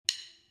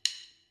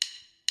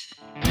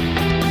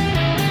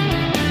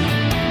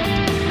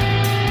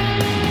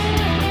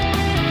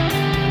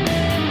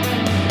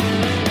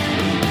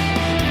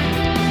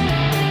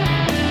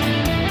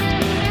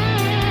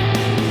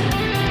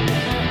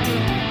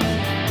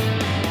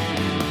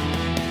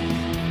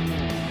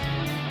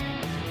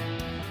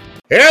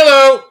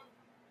Hello!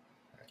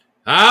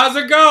 How's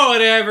it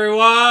going,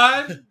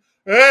 everyone?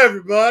 Hey,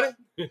 everybody.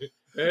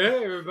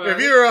 Hey, everybody.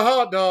 If you were a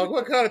hot dog,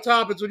 what kind of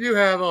toppings would you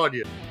have on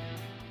you?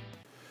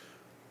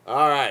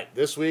 All right,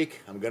 this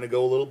week I'm going to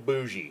go a little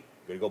bougie.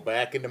 I'm going to go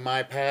back into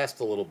my past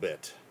a little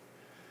bit.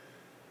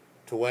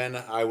 To when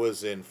I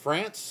was in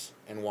France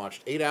and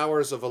watched 8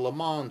 hours of a Le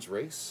Mans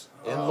race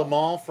in Le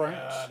Mans, France.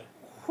 God.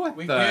 What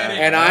We the get it.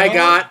 And I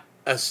got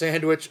a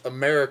sandwich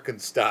American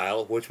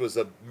style, which was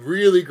a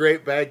really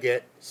great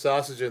baguette,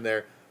 sausage in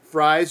there,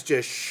 fries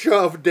just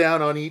shoved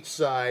down on each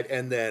side,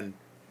 and then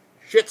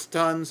shits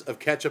tons of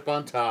ketchup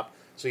on top.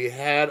 So you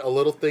had a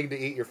little thing to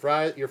eat your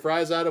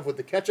fries out of with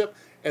the ketchup,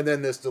 and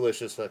then this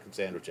delicious fucking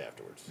sandwich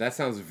afterwards. That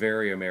sounds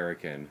very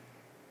American.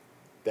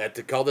 They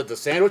called it the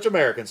sandwich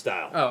American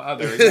style. Oh,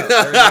 there you go.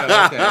 There you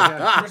go. Okay,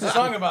 yeah. There's a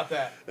song about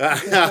that.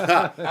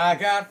 I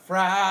got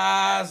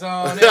fries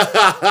on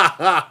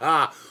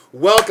it.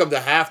 Welcome to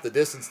Half the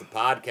Distance, the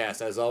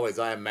podcast. As always,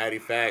 I am Matty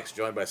Fax,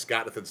 joined by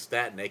Scottathan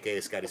Staten,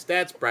 a.k.a. Scotty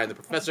Stats, Brian the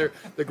Professor,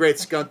 the Great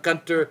Skunk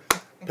Hunter,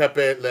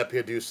 Pepe Le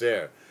Pied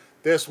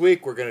This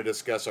week, we're going to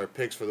discuss our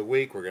picks for the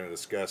week. We're going to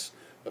discuss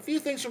a few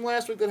things from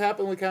last week that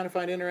happened we kind of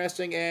find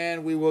interesting,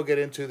 and we will get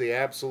into the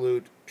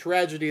absolute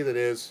tragedy that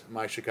is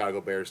my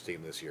Chicago Bears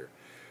team this year.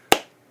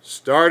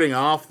 Starting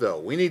off, though,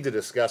 we need to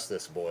discuss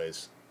this,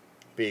 boys,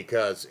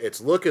 because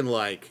it's looking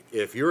like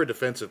if you're a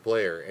defensive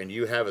player and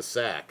you have a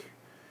sack,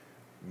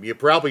 you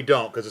probably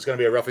don't, because it's going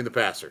to be a roughing the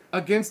passer.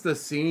 Against the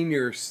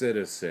senior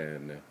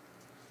citizen.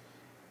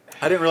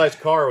 I didn't realize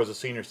Carr was a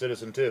senior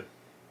citizen, too.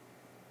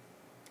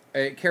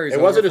 It carries It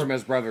over wasn't from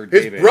his brother,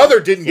 His David. brother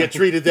didn't get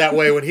treated that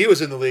way when he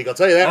was in the league. I'll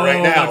tell you that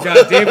right now. Oh, my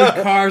God. David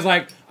Carr's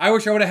like, I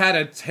wish I would have had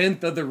a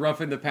tenth of the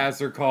roughing the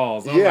passer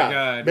calls. Oh, yeah, my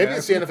God. maybe yeah.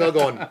 it's the NFL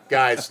going,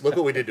 guys, look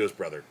what we did to his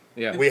brother.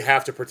 Yeah. We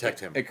have to protect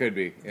him. It could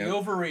be. The Yeah.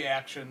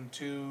 overreaction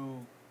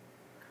to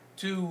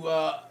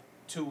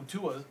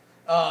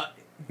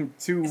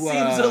Seems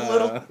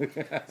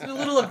it's a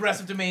little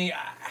aggressive to me.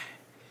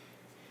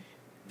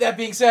 That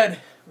being said,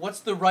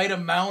 what's the right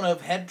amount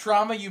of head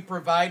trauma you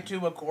provide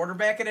to a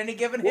quarterback at any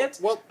given hit?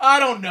 Well, I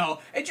don't know.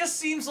 It just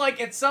seems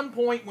like at some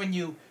point when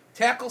you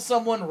tackle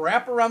someone,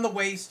 wrap around the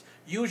waist,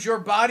 use your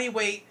body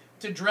weight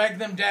to drag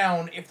them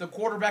down, if the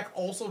quarterback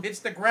also hits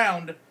the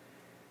ground...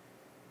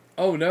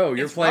 Oh, no,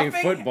 you're it's playing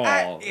roughing.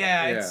 football.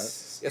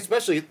 It's...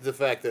 especially the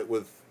fact that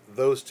with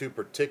those two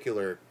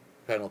particular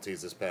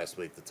penalties this past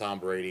week, the Tom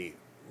Brady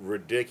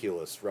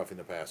ridiculous roughing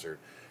the passer,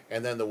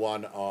 and then the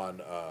one on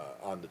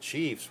the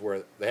Chiefs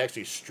where they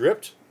actually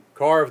stripped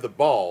Carr of the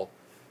ball,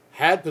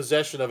 had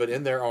possession of it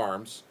in their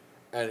arms,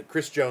 and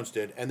Chris Jones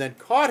did, and then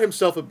caught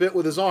himself a bit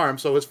with his arm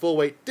so his full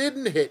weight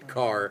didn't hit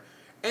Carr,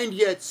 and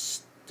yet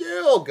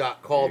still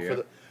got called for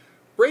the...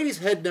 Brady's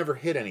head never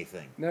hit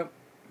anything. Nope.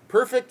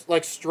 Perfect,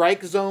 like,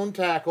 strike zone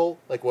tackle,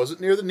 like,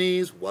 wasn't near the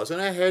knees, wasn't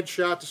a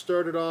headshot to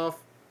start it off.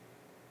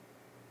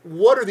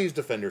 What are these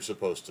defenders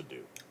supposed to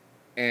do?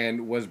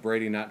 And was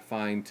Brady not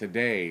fined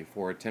today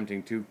for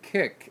attempting to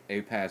kick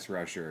a pass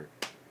rusher?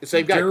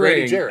 Same guy,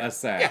 Grady During Jarrett. a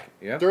sack.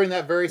 Yeah, Yep. during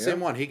that very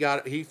same Yep.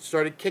 one, he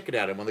started kicking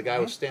at him when the guy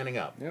was standing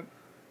up. Yep.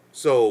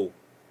 So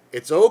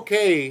it's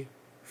okay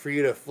for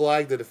you to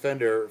flag the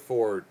defender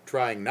for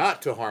trying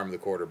not to harm the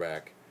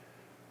quarterback,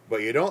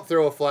 but you don't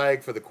throw a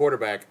flag for the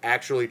quarterback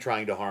actually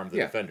trying to harm the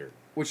defender.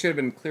 Which should have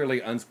been clearly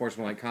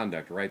unsportsmanlike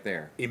conduct right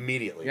there.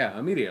 Immediately. Yeah,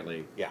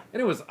 immediately. Yeah.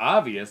 And it was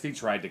obvious he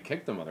tried to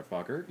kick the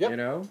motherfucker, Yep. you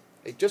know?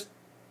 It just...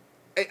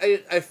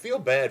 I feel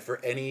bad for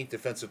any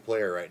defensive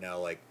player right now.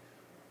 Like,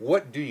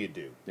 what do you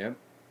do? Yep.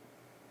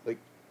 Like,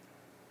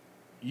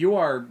 You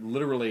are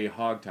literally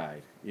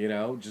hogtied, you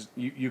know? Just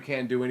you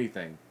can't do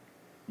anything.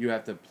 You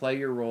have to play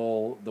your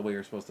role the way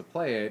you're supposed to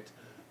play it,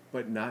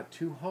 but not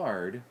too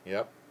hard.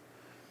 yep.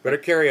 Better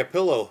carry a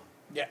pillow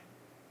Yeah.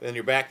 in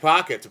your back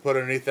pocket to put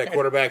underneath that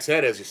quarterback's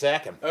head as you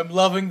sack him. I'm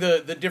loving the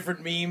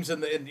different memes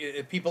and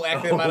the people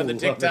acting them out of the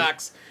love it.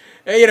 TikToks.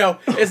 You know,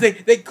 as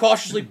they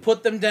cautiously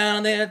put them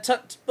down, they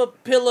touch a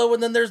pillow,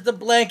 and then there's the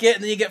blanket,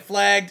 and then you get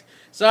flagged.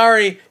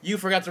 Sorry, you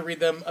forgot to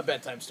read them a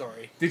bedtime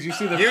story. Did you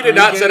see the You did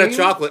not set a pregame?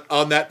 chocolate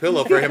on that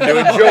pillow for him to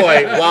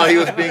enjoy while he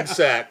was being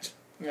sacked.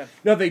 Yeah.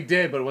 No, they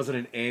did, but it wasn't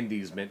an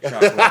Andes mint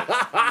chocolate.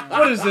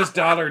 What is this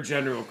Dollar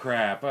General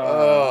crap?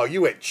 Oh,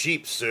 you went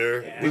cheap,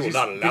 sir. Yeah. We will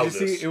not allow Did you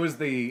this. see? It was I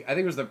think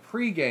it was the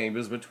pregame. It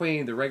was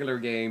between the regular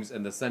games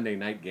and the Sunday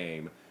night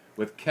game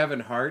with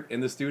Kevin Hart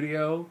in the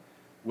studio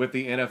with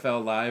the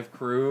NFL Live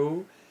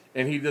crew.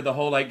 And he did the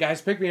whole, like,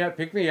 guys, pick me up.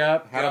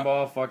 Had them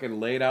all fucking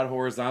laid out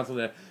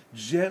horizontally.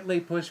 Gently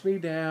push me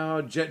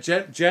down.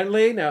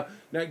 Gently. Now,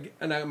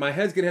 my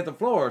head's going to hit the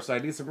floor, so I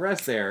need some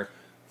rest there.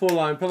 Full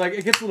on. But, like,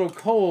 it gets a little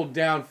cold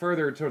down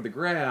further toward the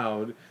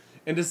ground.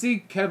 And to see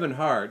Kevin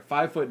Hart,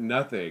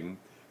 5'0",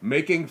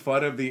 making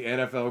fun of the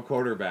NFL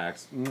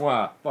quarterbacks,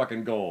 mwah,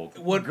 fucking gold.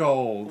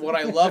 Gold. What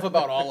I love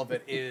about all of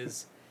it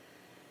is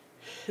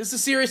this is a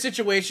serious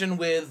situation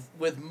with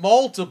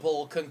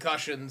multiple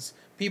concussions,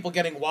 people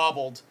getting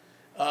wobbled.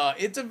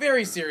 It's a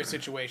very serious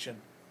situation.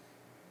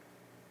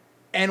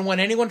 And when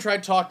anyone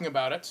tried talking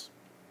about it,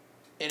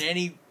 in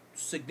any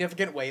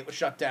significant way it was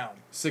shut down.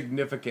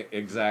 Significant,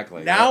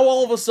 exactly. Now,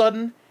 all of a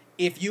sudden,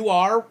 if you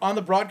are on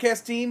the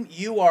broadcast team,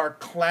 you are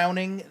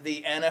clowning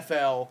the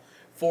NFL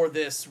for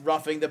this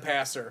roughing the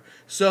passer.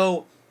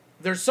 So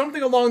there's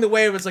something along the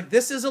way where it's like,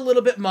 this is a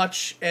little bit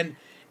much, and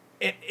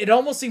it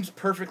almost seems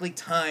perfectly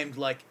timed.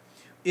 Like,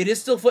 it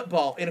is still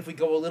football, and if we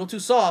go a little too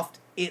soft,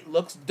 it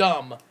looks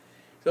dumb.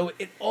 So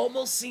it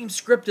almost seems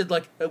scripted,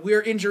 like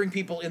we're injuring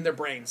people in their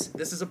brains.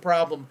 This is a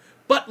problem.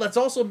 But let's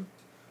also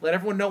let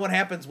everyone know what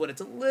happens when it's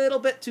a little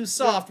bit too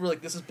soft. We're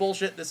like, this is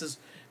bullshit. This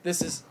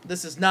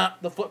is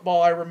not the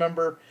football I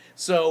remember.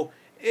 So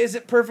is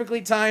it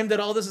perfectly timed that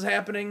all this is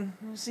happening?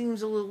 It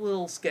seems a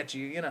little sketchy,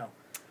 you know.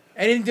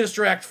 Anything to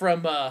distract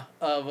from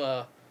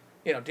Dan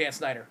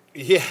Snyder.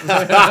 Yeah.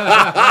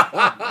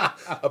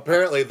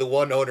 Apparently, the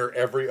one owner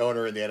every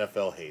owner in the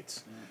NFL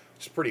hates.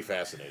 It's pretty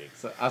fascinating.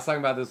 So I was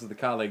talking about this with a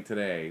colleague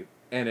today,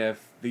 and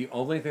if the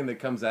only thing that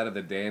comes out of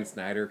the Dan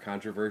Snyder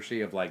controversy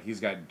of like he's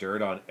got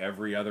dirt on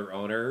every other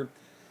owner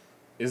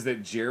is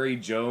that Jerry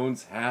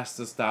Jones has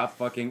to stop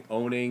fucking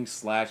owning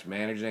 /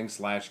 managing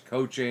 /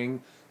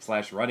 coaching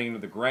 / running into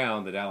the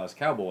ground the Dallas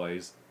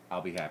Cowboys,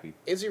 I'll be happy.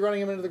 Is he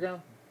running him into the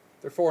ground?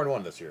 They're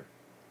 4-1 this year.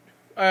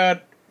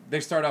 They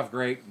start off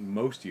great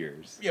most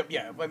years.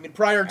 Yeah. I mean,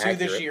 prior to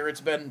this year,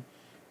 it's been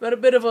a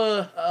bit of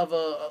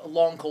a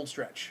long, cold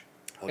stretch.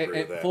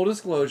 And full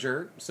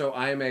disclosure, so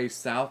I am a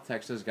South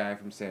Texas guy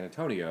from San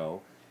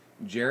Antonio.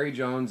 Jerry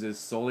Jones is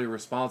solely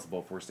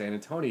responsible for San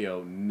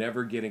Antonio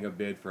never getting a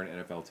bid for an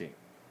NFL team.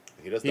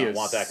 He does not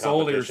want that competition.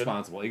 Solely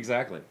responsible,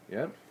 exactly.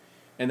 Yep.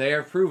 And they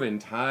have proven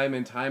time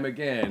and time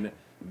again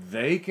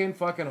they can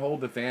fucking hold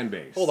the fan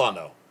base. Hold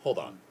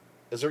on.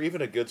 Is there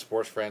even a good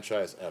sports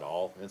franchise at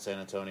all in San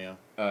Antonio?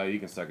 You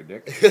can suck a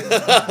dick.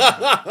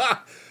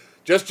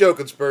 Just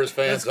joking, Spurs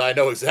fans. I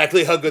know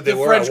exactly how good they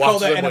were. The French call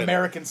that an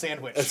American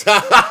sandwich.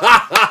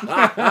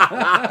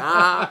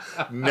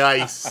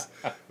 Nice.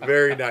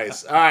 Very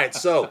nice. All right,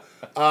 so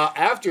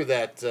after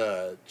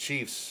that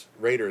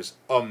Chiefs-Raiders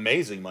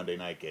amazing Monday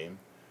night game,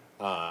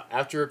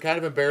 after kind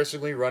of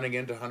embarrassingly running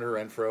into Hunter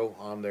Renfrow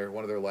on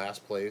one of their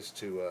last plays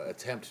to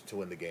attempt to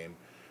win the game,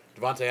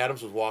 Devante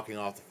Adams was walking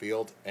off the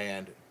field,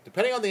 and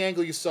depending on the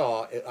angle you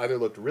saw, it either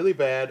looked really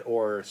bad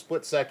or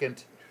split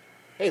second.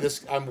 Hey,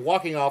 I'm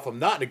walking off, I'm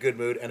not in a good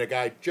mood, and a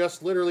guy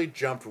just literally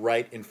jumped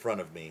right in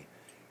front of me.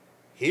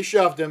 He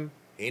shoved him,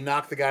 he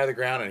knocked the guy to the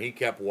ground, and he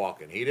kept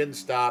walking. He didn't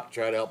stop,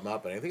 try to help him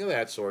up, anything of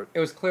that sort. It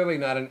was clearly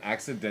not an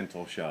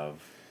accidental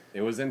shove. It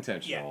was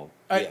intentional.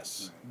 Yeah.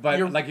 Yes. But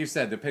like you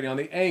said, depending on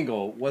the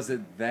angle, was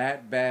it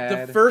that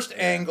bad? The first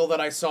angle that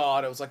I saw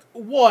it was like,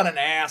 what an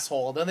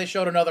asshole. Then they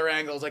showed another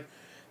angle. It was like,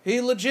 he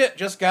legit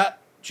just got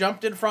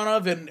jumped in front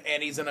of, and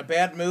he's in a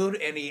bad mood,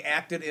 and he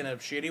acted in a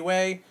shitty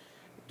way.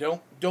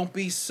 Don't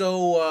be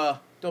so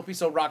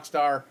rock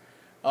star.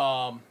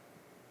 But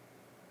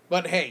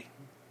hey,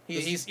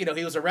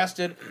 he was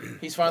arrested.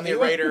 He's finally a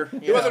Raider.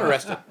 He wasn't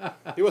arrested.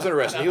 He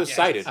was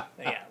cited.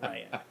 Yeah,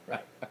 right.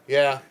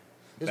 Yeah.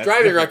 His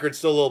driving record's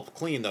still a little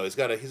clean though. He's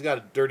got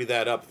to dirty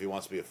that up if he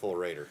wants to be a full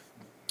Raider.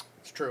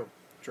 It's true.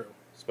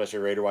 Especially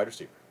a Raider wide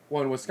receiver.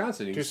 Well, in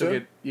Wisconsin,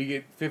 you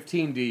get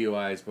 15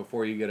 DUIs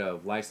before you get a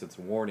license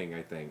warning,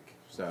 I think.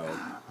 So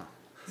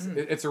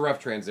it's a rough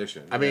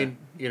transition. I mean,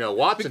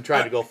 Watson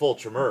tried to go full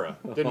Chimura.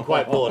 Didn't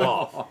quite pull it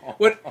off.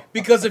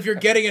 Because if you're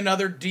getting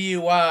another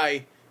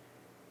DUI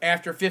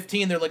after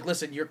 15, they're like,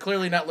 listen, you're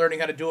clearly not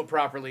learning how to do it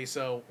properly,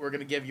 so we're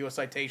going to give you a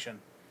citation.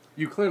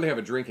 You clearly have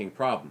a drinking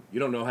problem. You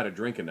don't know how to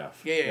drink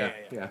enough. Yeah.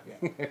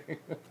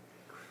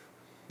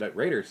 That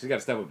Raiders, he's got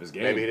to step up his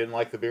game. Maybe he didn't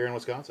like the beer in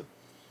Wisconsin.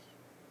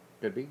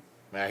 Could be.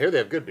 I hear they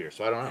have good beer,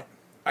 so I don't know.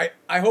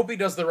 I hope he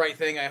does the right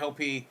thing. I hope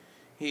he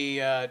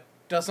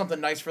does something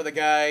nice for the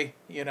guy.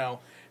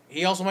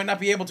 He also might not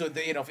be able to.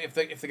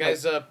 If the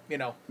guy's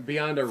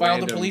beyond a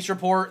filed a police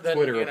report, then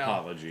Twitter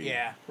apology.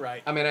 Yeah,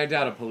 right. I mean, I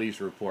doubt a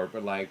police report,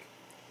 but like.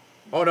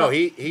 Oh no,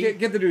 he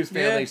get the dude's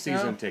family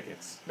season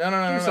tickets. No.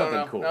 Do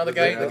something cool. No, the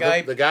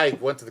guy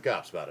went to the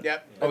cops about it.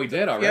 Yep. Oh, he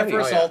did already. Yeah, for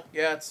assault.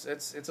 Yeah, it's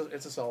assault.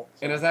 So.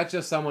 And is that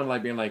just someone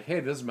like being like, "Hey,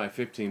 this is my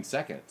 15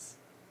 seconds.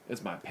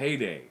 It's my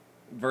payday,"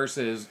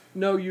 versus,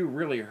 "No, you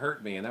really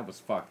hurt me, and that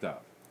was fucked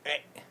up."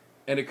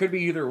 And it could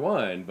be either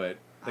one, but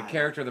the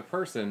character of the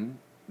person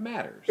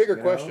matters. Bigger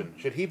question: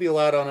 should he be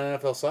allowed on an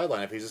NFL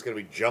sideline if he's just going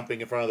to be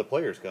jumping in front of the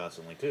players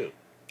constantly too?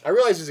 I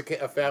realize he's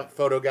a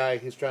photo guy.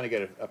 He's trying to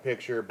get a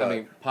picture. But I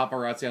mean,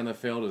 paparazzi on the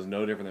field is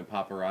no different than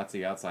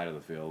paparazzi outside of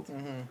the field.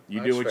 Mm-hmm. You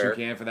That's do what fair. you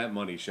can for that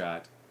money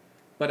shot.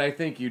 But I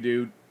think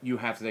you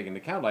have to take into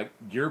account, like,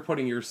 you're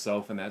putting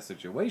yourself in that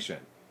situation.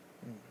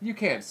 You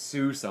can't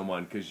sue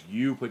someone because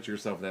you put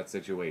yourself in that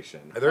situation.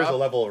 There's a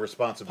level of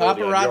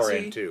responsibility on your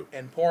end, too.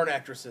 And porn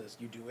actresses.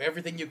 You do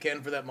everything you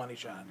can for that money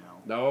shot.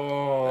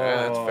 No.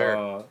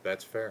 Yeah,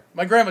 that's fair.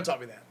 My grandma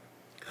taught me that.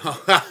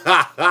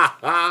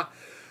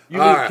 You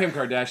leave Kim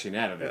Kardashian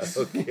out of this.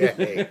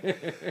 Okay.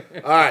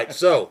 All right,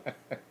 so,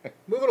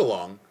 moving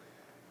along.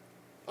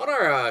 On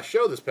our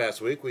show this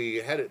past week, we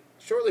had it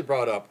shortly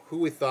brought up who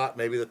we thought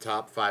maybe the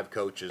top 5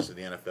 coaches in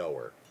the NFL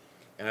were.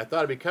 And I thought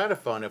it'd be kind of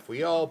fun if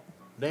we all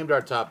named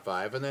our top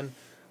 5, and then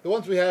The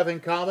ones we have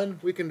in common,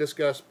 we can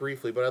discuss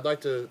briefly, but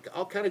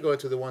I'll kind of go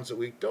into the ones that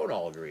we don't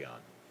all agree on.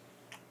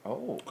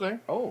 Oh. Okay.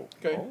 Oh.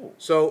 Okay. Oh.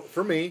 So,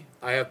 for me,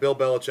 I have Bill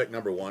Belichick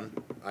number one.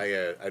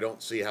 I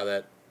don't see how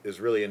that is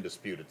really in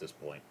dispute at this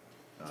point.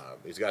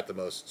 He's got the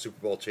most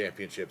Super Bowl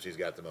championships. He's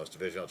got the most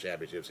divisional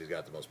championships. He's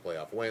got the most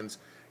playoff wins.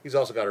 He's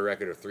also got a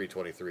record of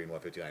 323 and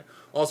 159.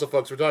 Also,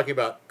 folks, we're talking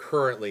about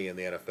currently in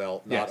the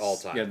NFL, not all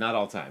time. Yeah, not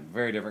all time.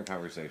 Very different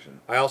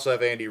conversation. I also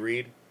have Andy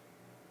Reid.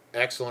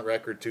 Excellent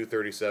record,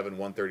 237,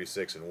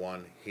 136, and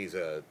 1. He's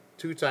a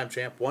two-time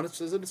champ. Once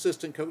as an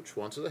assistant coach,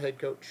 once as a head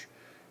coach.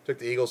 Took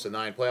the Eagles to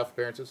 9 playoff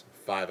appearances,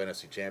 5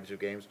 NFC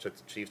championship games. Took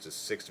the Chiefs to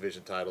 6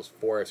 division titles,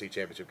 4 FC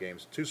championship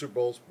games, 2 Super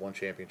Bowls, 1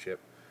 championship.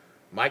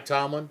 Mike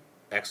Tomlin,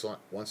 excellent,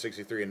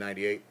 163 and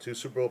 98, 2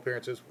 Super Bowl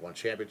appearances, 1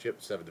 championship,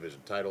 7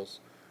 division titles.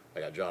 I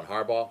got John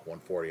Harbaugh,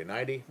 140 and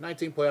 90,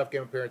 19 playoff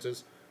game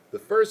appearances. The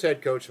first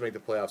head coach to make the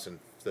playoffs in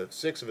the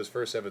 6 of his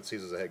first 7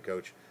 seasons as a head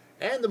coach.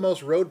 And the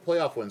most road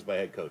playoff wins by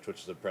head coach,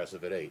 which is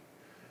impressive at 8.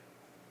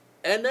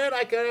 And then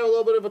I kind of have a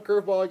little bit of a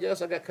curveball, I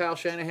guess. I got Kyle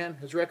Shanahan.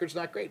 His record's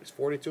not great. He's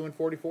 42 and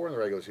 44 in the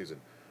regular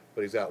season.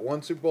 But he's got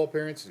 1 Super Bowl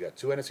appearance. He's got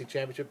 2 NFC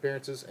championship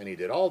appearances. And he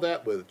did all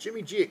that with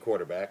Jimmy G at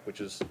quarterback,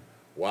 which is,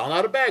 while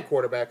not a bad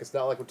quarterback, it's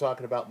not like we're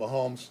talking about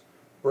Mahomes,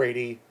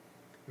 Brady,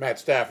 Matt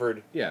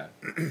Stafford. Yeah.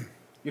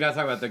 You're not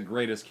talking about the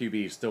greatest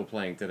QB still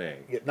playing today.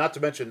 Yeah, not to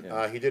mention,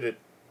 he did it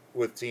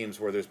with teams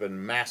where there's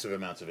been massive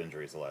amounts of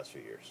injuries the last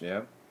few years.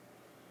 Yeah.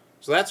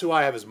 So that's who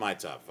I have as my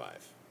top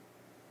 5.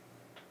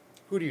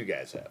 Who do you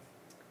guys have?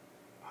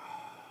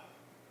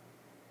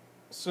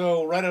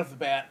 So right off the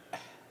bat,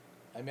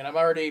 I mean, I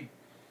already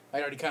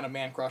kind of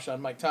man crush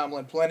on Mike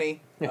Tomlin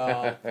plenty,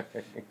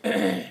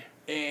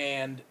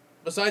 and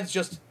besides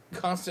just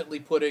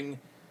constantly putting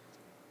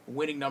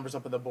winning numbers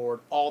up on the board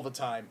all the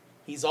time,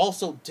 he's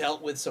also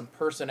dealt with some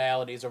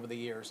personalities over the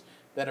years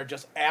that are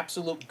just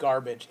absolute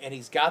garbage, and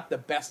he's got the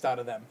best out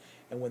of them.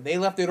 And when they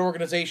left that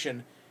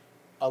organization,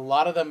 a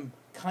lot of them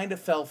kind of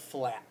fell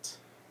flat.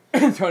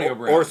 Antonio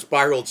Brown. Or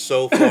spiraled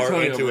so far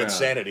Antonio into Brown.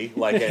 insanity,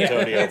 like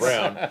Antonio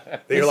Brown,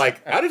 that you're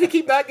like, how did he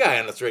keep that guy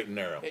on the straight and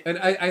narrow? And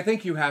I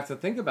think you have to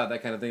think about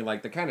that kind of thing,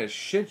 like the kind of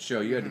shit show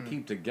you had to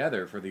keep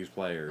together for these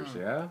players.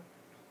 Yeah,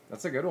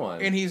 that's a good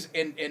one. And he's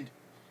been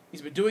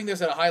doing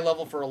this at a high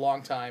level for a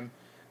long time.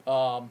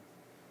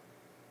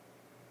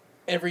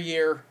 Every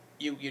year,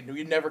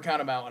 you never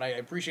count him out, and I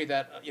appreciate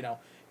that.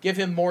 Give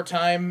him more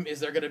time.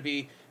 Is there going to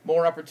be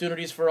more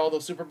opportunities for all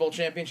those Super Bowl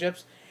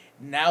championships?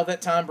 Now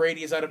that Tom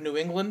Brady is out of New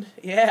England,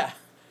 yeah.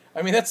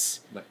 I mean,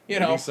 that's,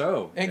 Maybe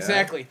so.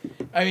 Exactly.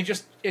 Yeah. I mean,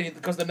 just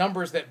because the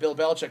numbers that Bill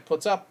Belichick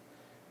puts up,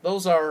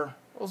 those are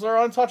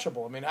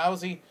untouchable. I mean,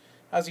 how's he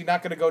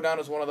not going to go down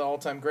as one of the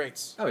all-time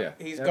greats? Oh, yeah.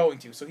 He's going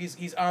to. So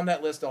he's on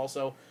that list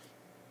also.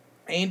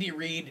 Andy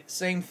Reid,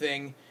 same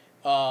thing.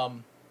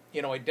 I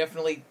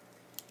definitely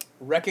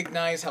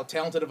recognize how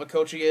talented of a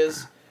coach he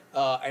is.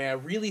 And I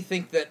really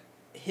think that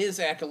his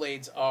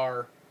accolades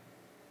are...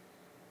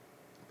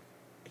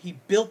 He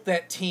built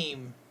that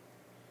team,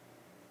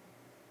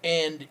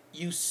 and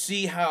you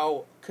see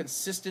how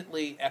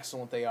consistently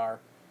excellent they are,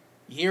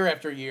 year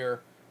after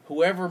year.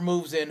 Whoever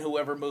moves in,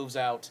 whoever moves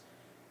out,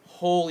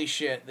 holy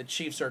shit, the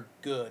Chiefs are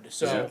good.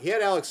 So he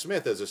had Alex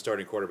Smith as a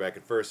starting quarterback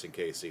at first in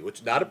KC,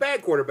 which not a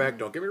bad quarterback,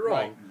 don't get me wrong,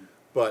 Right.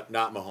 but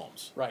not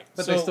Mahomes. right,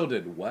 But so, they still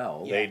did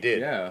well. They did.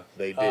 Yeah.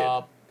 They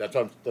did. That's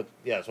what I'm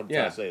trying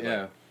to say.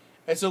 Yeah.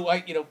 And so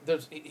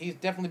he's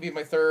definitely be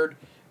my third.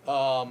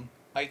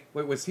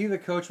 Wait, was he the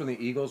coach when the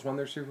Eagles won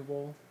their Super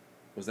Bowl?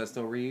 Was that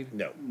still Reid?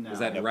 No. Was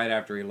that right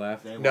after he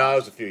left? No, it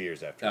was a few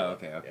years after. Oh,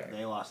 okay.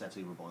 They lost that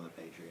Super Bowl to the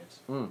Patriots.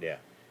 Yeah.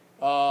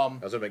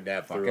 That was when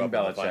McNabb threw Fucking up on the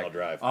Belichick. final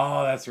drive.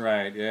 Oh, that's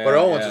right. Yeah. But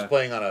Owens yeah. was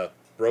playing on a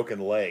broken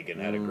leg and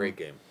had a great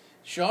game.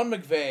 Sean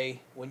McVay,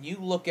 when you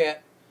look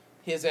at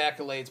his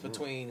accolades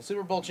between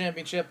Super Bowl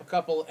championship, a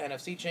couple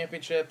NFC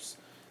championships,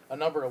 a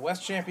number of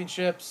West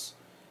championships,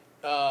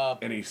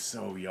 And he's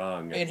so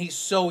young. and he's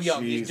so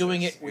young. He's Jesus,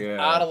 doing it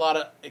without a lot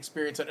of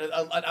experience,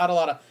 without a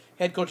lot of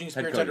head coaching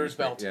experience under his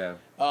belt. Yeah.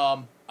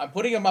 I'm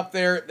putting him up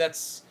there.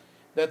 That's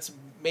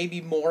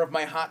maybe more of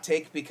my hot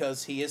take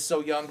because he is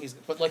so young.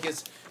 But like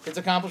his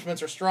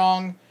accomplishments are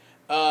strong.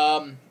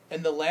 And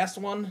the last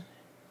one,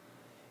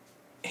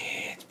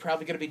 it's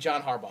probably going to be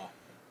John Harbaugh.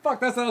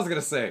 Fuck, that's what I was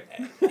gonna say.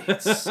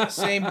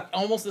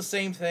 Almost the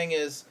same thing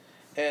as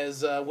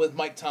with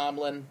Mike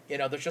Tomlin.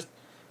 There's just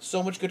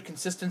so much good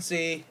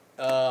consistency.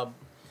 A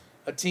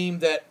team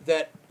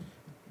that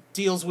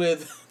deals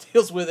with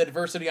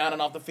adversity on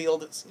and off the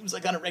field. It seems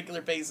like on a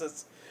regular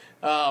basis,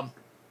 and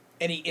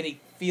he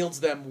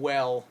fields them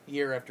well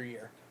year after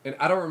year. And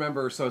I don't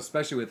remember. So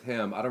especially with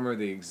him, I don't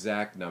remember the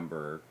exact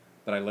number.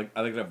 But I looked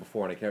it up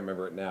before and I can't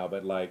remember it now.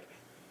 But like,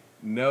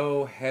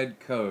 no head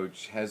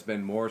coach has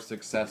been more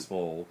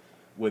successful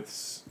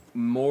with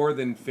more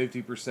than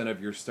 50%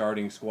 of your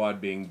starting squad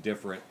being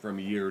different from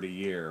year to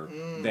year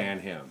than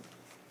him.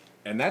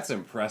 And that's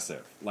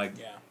impressive. Like,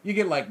 you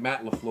get like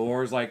Matt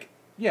LaFleur's like,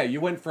 yeah,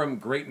 you went from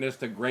greatness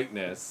to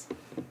greatness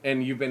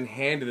and you've been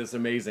handed this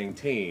amazing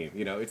team.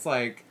 It's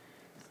like,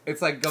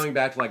 It's like going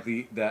back to like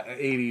the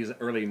 80s,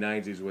 early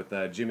 90s with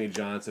Jimmy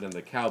Johnson and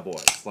the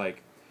Cowboys.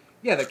 Like,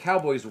 yeah, the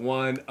Cowboys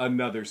won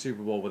another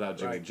Super Bowl without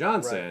Jimmy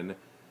Johnson. Right.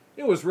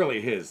 It was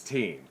really his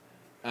team.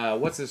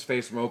 What's his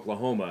face from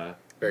Oklahoma?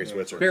 Barry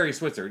Switzer. Barry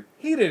Switzer.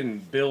 He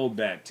didn't build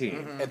that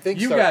team. Mm-hmm.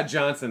 And got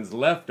Johnson's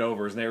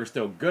leftovers, and they were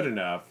still good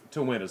enough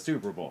to win a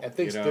Super Bowl. And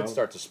things did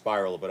start to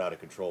spiral a bit out of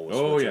control with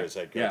Switzer as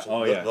head coach.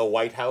 The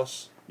White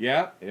House.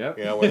 Yeah. You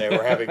know, when they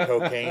were having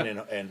cocaine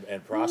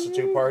and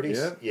prostitute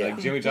parties. Yeah. Like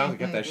Jimmy Johnson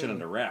kept that shit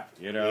under wrap,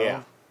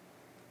 Yeah.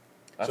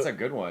 That's a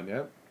good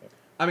one,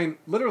 I mean,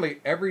 literally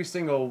every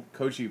single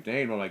coach you've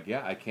named, I'm like,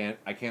 I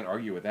can't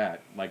argue with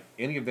that. Like,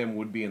 any of them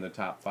would be in the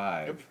top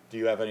 5. Do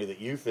you have any that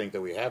you think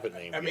that we haven't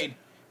named yet? Mean,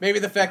 maybe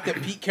the fact that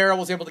Pete Carroll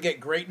was able to get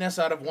greatness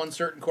out of one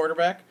certain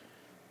quarterback.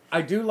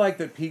 I do like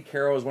that Pete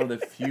Carroll is one of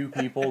the few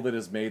people that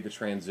has made the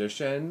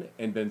transition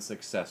and been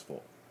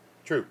successful.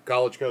 True,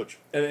 college coach.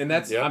 And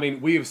that's, I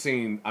mean, we've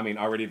seen,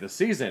 already this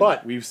season,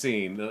 but we've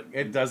seen,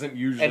 it doesn't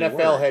usually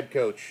NFL work. Head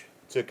coach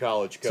to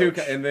college coach.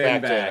 And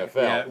then back to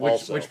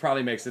NFL, which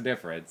probably makes a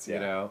difference, you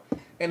know.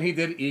 And he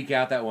did eke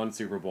out that one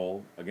Super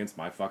Bowl against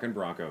my fucking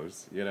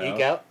Broncos, you know.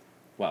 Eke out?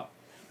 Well.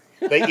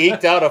 They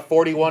eked out a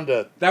 41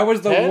 to That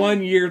was the 10?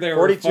 one year they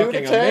were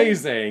fucking 10?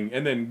 amazing,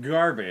 and then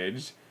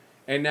garbage.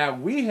 And now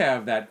we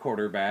have that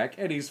quarterback,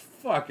 and he's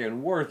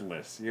fucking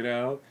worthless, you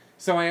know.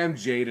 So I am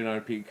jaded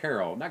on Pete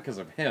Carroll, not because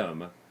of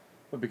him,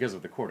 but because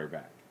of the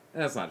quarterback.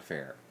 And that's not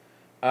fair.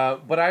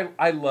 But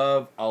I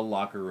love a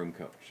locker room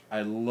coach.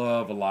 I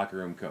love a locker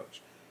room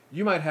coach.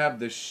 You might have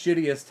the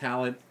shittiest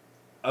talent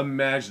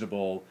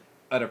imaginable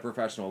at a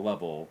professional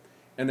level,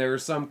 and there are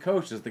some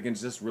coaches that can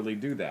just really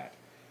do that.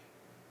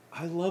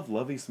 I love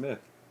Lovie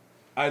Smith.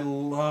 I've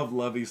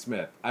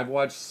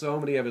watched so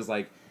many of his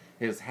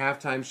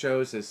halftime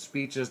shows, his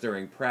speeches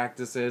during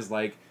practices.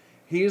 Like,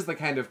 he is the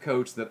kind of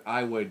coach that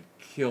I would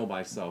kill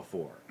myself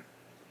for.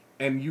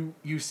 And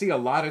you see a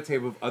lot of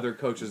tape of other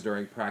coaches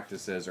during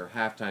practices or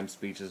halftime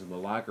speeches in the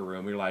locker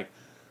room. You're like,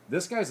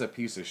 this guy's a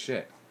piece of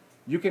shit.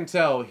 You can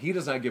tell he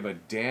does not give a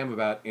damn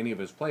about any of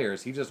his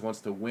players. He just wants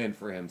to win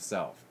for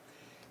himself.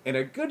 And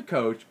a good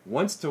coach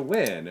wants to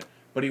win,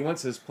 but he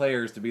wants his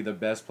players to be the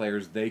best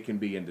players they can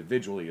be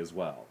individually as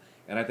well.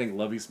 And I think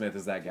Lovie Smith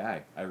is that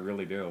guy. I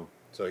really do.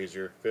 So he's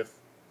your 5th?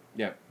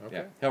 Yeah. Okay.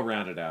 Yeah. He'll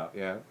round it out,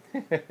 yeah.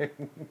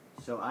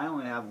 So I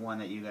only have one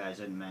that you guys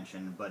didn't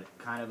mention, but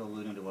kind of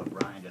alluding to what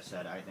Brian just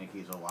said, I think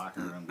he's a locker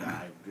room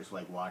guy, just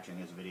like watching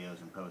his videos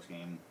and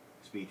post-game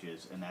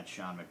speeches, and that's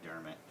Sean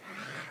McDermott.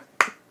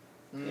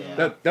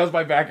 Yeah. That was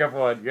my backup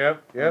one,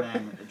 yep.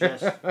 And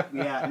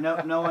then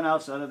no one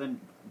else other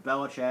than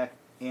Belichick,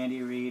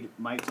 Andy Reid,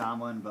 Mike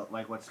Tomlin, but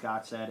like what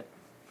Scott said,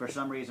 for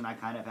some reason I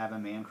kind of have a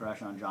man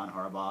crush on John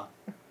Harbaugh,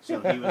 so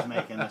he was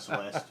making this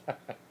list.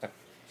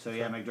 So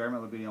yeah,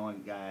 McDermott would be the only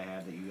guy I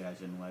have that you guys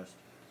didn't list.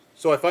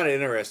 So I find it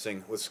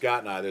interesting with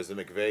Scott and I. There's the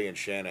McVay and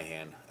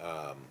Shanahan,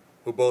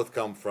 who both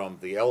come from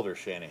the elder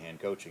Shanahan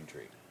coaching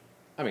tree.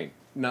 I mean,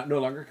 no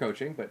longer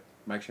coaching, but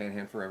Mike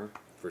Shanahan forever.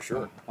 For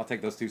sure. I'll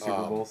take those 2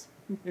 Super Bowls.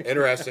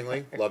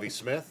 Interestingly, Lovie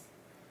Smith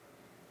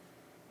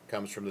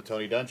comes from the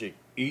Tony Dungy.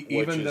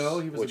 Even though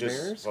he was which a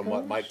Bears is from coach?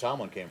 what Mike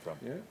Tomlin came from.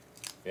 Yeah.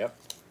 Yep.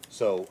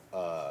 So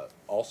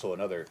also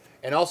another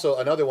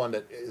one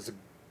that is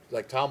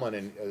like Tomlin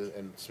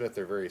and Smith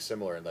are very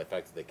similar in the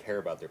fact that they care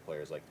about their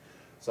players. Like,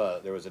 so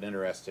there was an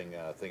interesting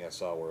thing I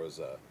saw where it was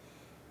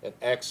an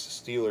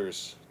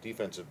ex-Steelers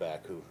defensive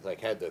back who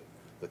like had the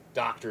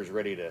doctors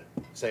ready to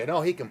say,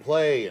 no, he can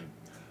play, and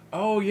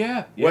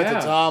went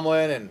to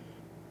Tomlin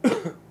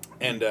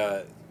and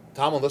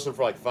Tomlin listened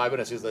for like 5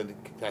 minutes. He's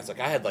like,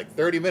 I had like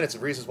 30 minutes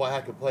of reasons why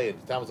I could play,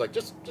 and Tomlin's like,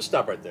 just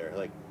stop right there.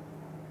 Like,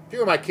 if you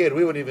were my kid,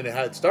 we wouldn't even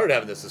have started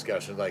having this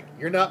discussion. Like,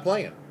 you're not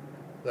playing.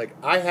 Like,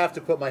 I have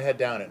to put my head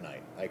down at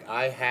night. Like,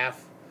 I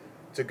have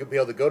to be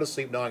able to go to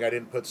sleep knowing I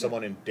didn't put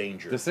someone in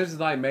danger. Decisions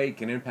I make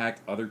can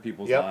impact other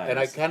people's lives. And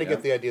I kind of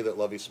get the idea that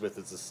Lovie Smith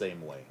is the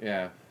same way.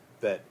 Yeah.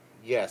 That,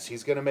 yes,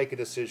 he's going to make a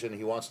decision.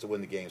 He wants to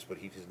win the games, but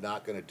he's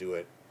not going to do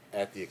it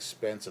at the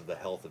expense of the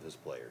health of his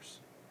players.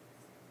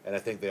 And I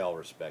think they all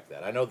respect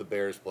that. I know the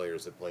Bears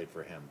players that played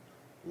for him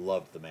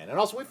loved the man. And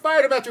also, we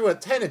fired him after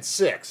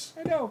 10-6.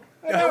 I know.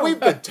 And we've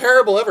been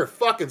terrible ever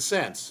fucking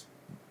since.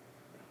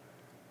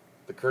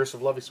 The curse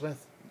of Lovie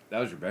Smith. That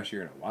was your best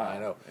year in a while. I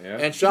know. Yeah.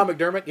 And Sean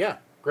McDermott,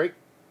 great.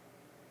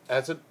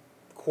 Hasn't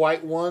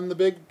quite won the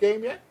big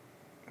game yet.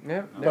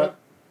 Yeah. But,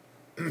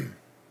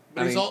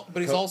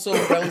 He's also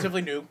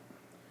relatively new,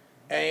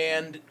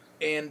 and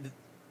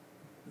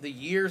the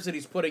years that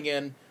he's putting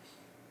in,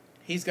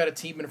 he's got a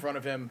team in front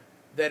of him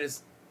that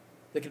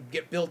can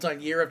get built on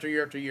year after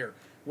year after year.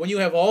 When you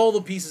have all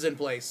the pieces in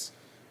place,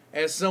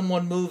 as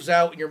someone moves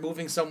out and you're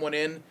moving someone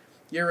in,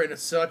 you're in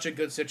such a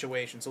good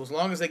situation. So as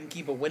long as they can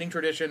keep a winning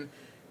tradition,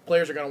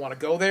 players are going to want to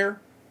go there.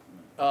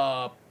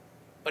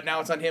 But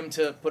now it's on him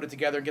to put it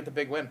together and get the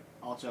big win.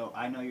 Also,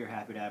 I know you're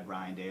happy to have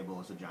Brian Dable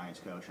as the Giants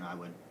coach, and I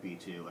would be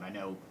too. And I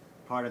know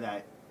part of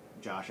that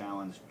Josh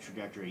Allen's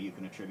trajectory you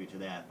can attribute to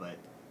that, but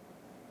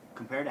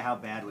compared to how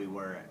bad we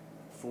were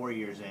 4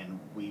 years in,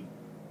 we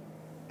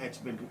it's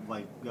been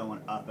like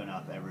going up and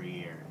up every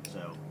year.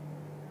 So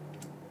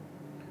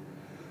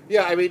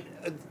Yeah, I mean,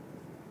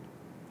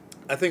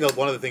 I think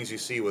one of the things you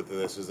see with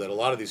this is that a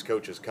lot of these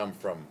coaches come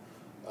from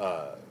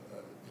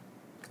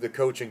the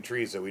coaching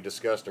trees that we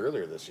discussed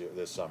earlier this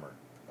summer.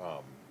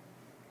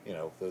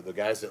 The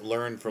guys that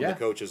learn from the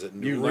coaches that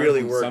you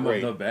really learn from work some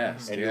great, of the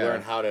best, and you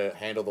learn how to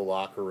handle the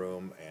locker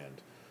room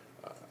and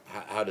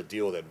how to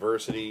deal with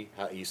adversity.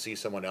 How you see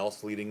someone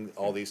else leading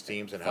all these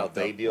teams and how Fucked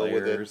they up deal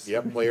with players. it.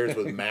 Yep, players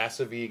with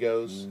massive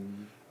egos.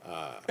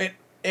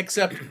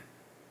 Except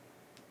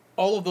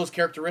all of those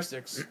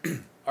characteristics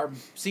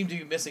seem to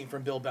be missing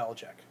from Bill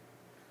Belichick.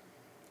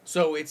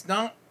 So it's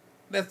not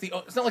like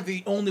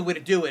the only way to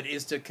do it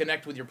is to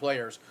connect with your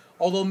players.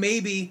 Although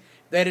maybe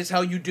that is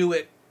how you do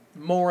it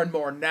more and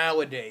more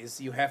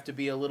nowadays. You have to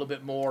be a little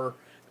bit more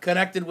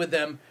connected with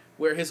them,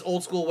 where his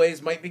old school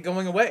ways might be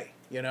going away.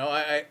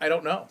 I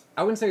don't know.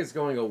 I wouldn't say it's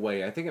going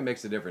away. I think it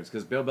makes a difference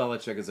because Bill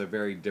Belichick is a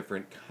very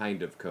different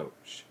kind of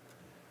coach.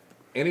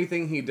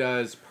 Anything he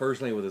does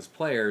personally with his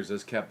players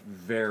is kept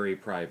very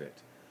private.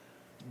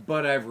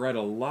 But I've read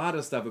a lot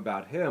of stuff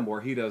about him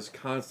where he does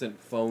constant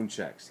phone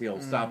checks.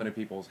 He'll stop into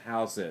people's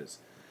houses.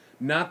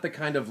 Not the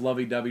kind of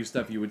lovey-dovey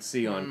stuff you would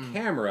see on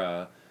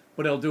camera,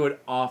 but he'll do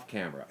it off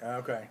camera.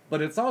 Okay.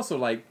 But it's also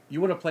like,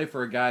 you want to play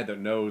for a guy that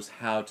knows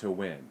how to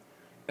win.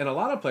 And a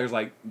lot of players,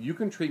 like, you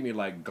can treat me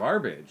like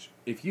garbage.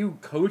 If you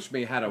coach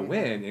me how to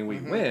win and we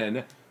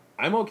win,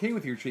 I'm okay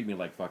with you treating me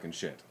like fucking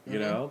shit, you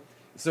know?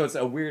 So it's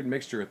a weird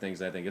mixture of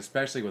things, I think,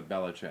 especially with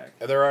Belichick.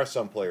 And there are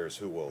some players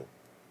who will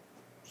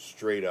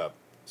straight up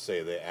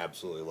say they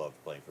absolutely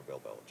loved playing for Bill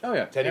Belichick. Oh,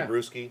 yeah. Teddy Yeah.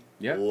 Bruschi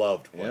Yep.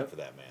 loved playing Yep. for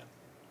that man.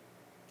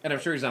 And I'm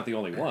sure he's not the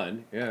only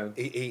one. Yeah.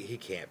 He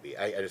can't be.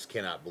 I just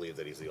cannot believe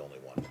that he's the only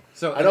one.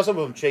 So I know some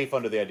of them chafe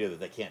under the idea that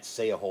they can't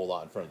say a whole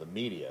lot in front of the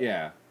media.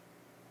 Yeah.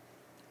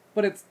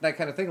 But it's that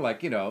kind of thing,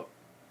 like,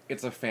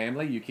 it's a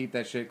family, you keep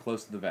that shit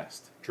close to the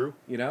vest. True.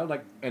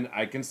 And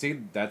I can see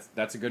that's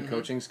a good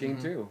coaching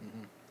scheme, too.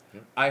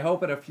 Yep. I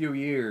hope in a few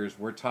years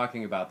we're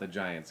talking about the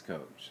Giants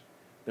coach.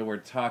 That we're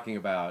talking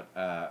about,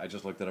 I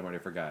just looked at him and I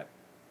forgot.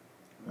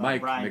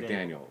 Mike Brian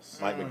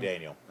McDaniels. Mike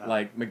McDaniel.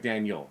 Like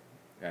McDaniel.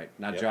 Right,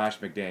 not Josh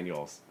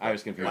McDaniels. I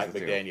was confused. Mike the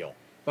two. McDaniel.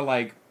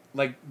 But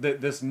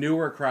this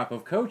newer crop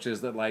of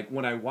coaches that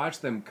when I watch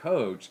them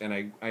coach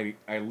and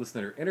I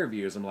listen to their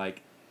interviews, I'm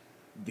like,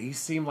 these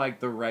seem like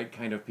the right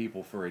kind of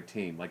people for a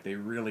team. Like they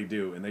really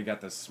do, and they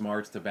got the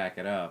smarts to back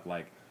it up.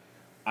 Like,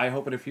 I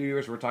hope in a few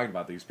years we're talking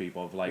about these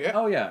people of like,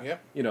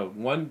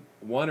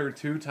 one or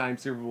two time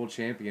Super Bowl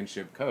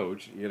championship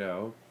coach.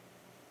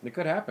 It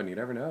could happen. You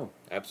never know.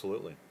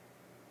 Absolutely.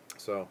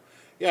 So,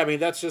 yeah, I mean,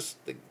 that's just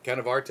kind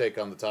of our take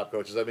on the top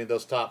coaches. I mean,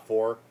 those top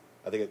four,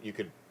 I think you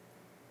could,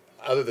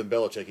 other than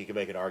Belichick, you could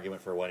make an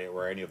argument for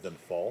where any of them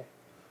fall.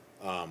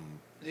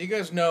 Do you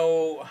guys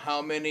know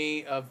how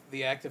many of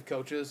the active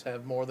coaches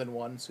have more than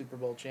one Super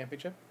Bowl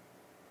championship?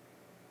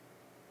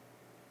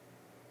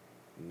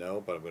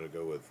 No, but I'm going to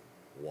go with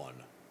one.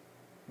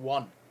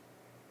 One.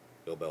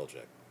 Bill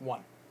Belichick.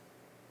 One.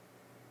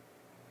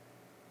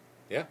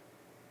 Yeah.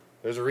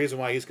 There's a reason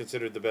why he's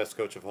considered the best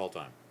coach of all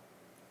time.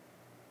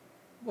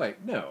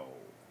 Wait, no.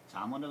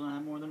 Tomlin doesn't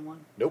have more than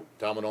one? Nope.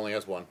 Tomlin only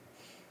has one.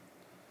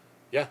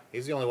 Yeah,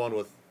 he's the only one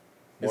with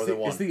more than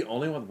one. Is the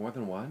only one with more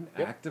than one?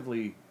 Yep.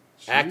 Actively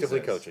Actively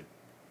Jesus. coaching.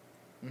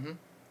 Mm-hmm.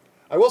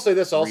 I will say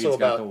this also Reed's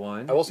got about the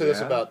one. I will say this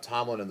Yeah. about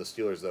Tomlin and the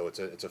Steelers though.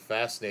 It's a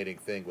fascinating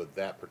thing with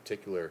that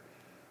particular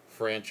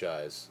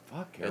franchise.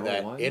 Fuck, And Carroll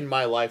that won. in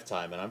my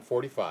lifetime, and I'm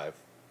 45,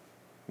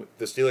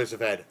 the Steelers have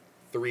had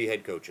 3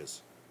 head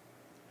coaches.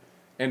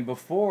 And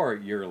before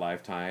your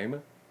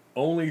lifetime,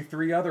 only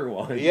 3 other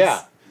ones.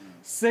 Yeah.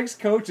 6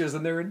 coaches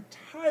in their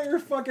entire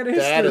fucking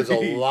history. That is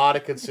a lot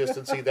of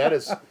consistency.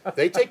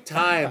 They take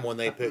time when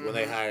they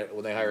hire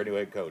a new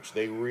head coach.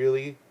 They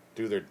really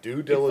do their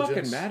due diligence. It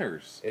fucking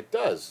matters. It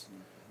does.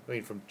 I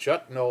mean, from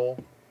Chuck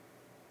Noll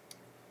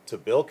to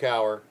Bill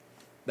Cowher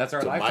That's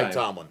our to lifetime. Mike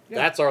Tomlin. Yeah.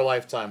 That's our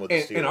lifetime with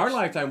the Steelers. And our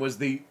lifetime was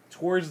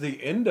towards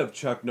the end of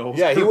Chuck Noll's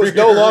Yeah, he career. was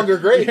no longer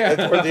great Yeah.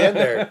 toward the end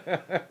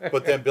there.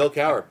 But then Bill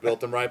Cowher built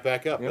them right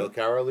back up. Yep. Bill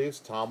Cowher leaves.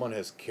 Tomlin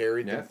has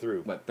carried them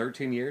through. What,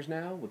 13 years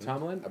now with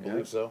Tomlin? I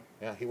believe so.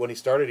 Yeah, when he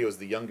started, he was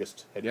the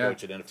youngest head Yeah.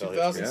 coach in NFL history.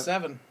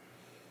 2007.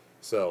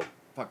 So,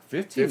 Fuck,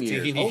 15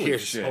 15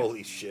 years. years.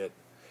 Holy shit.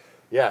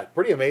 Yeah,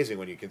 pretty amazing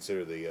when you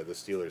consider the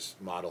Steelers'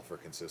 model for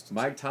consistency.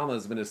 Mike Tomlin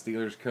has been a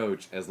Steelers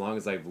coach as long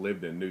as I've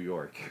lived in New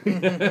York.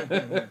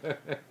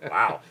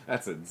 Wow.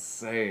 That's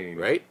insane.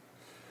 Right?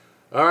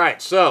 All right,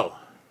 so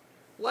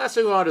last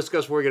thing we want to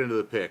discuss before we get into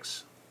the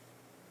picks.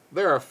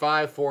 There are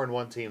 5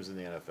 4-1 teams in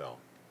the NFL.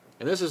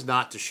 And this is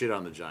not to shit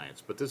on the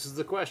Giants, but this is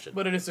the question.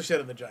 But it is the shit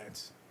on the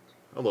Giants.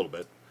 A little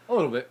bit. A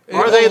little bit.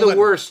 Are they the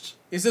worst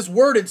Is this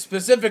worded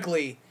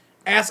specifically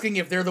asking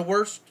if they're the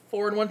worst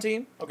 4-1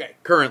 team? Okay.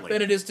 currently?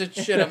 Then it is to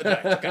shit on the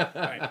Giants. Okay.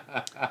 All right.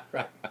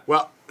 Right.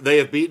 Well, they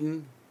have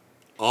beaten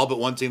all but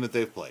one team that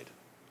they've played.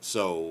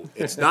 So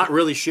it's not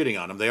really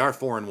shitting on them. They are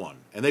 4-1.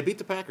 And they beat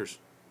the Packers.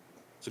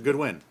 It's a good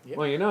win. Yeah.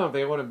 Well, if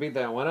they would have beat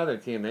that one other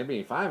team, they'd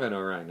be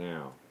 5-0 right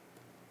now.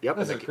 Yep,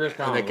 That's and a Chris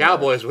the Conlon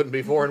Cowboys wouldn't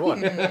be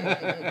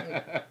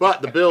 4-1.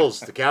 But the Bills,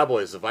 the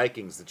Cowboys, the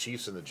Vikings, the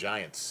Chiefs, and the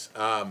Giants.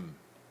 I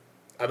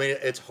mean,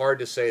 it's hard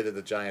to say that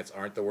the Giants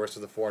aren't the worst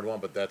of the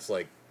 4-1, but that's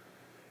like,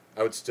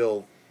 I would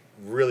still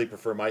really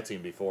prefer my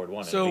team be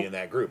 4-1 and be in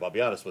that group. I'll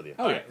be honest with you.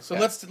 All right, so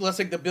let's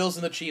take the Bills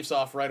and the Chiefs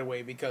off right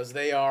away because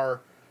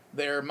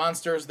they're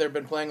monsters. They've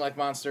been playing like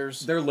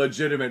monsters. They're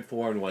legitimate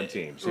 4-1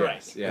 teams. Right.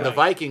 Yes. Yeah. And the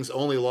Vikings'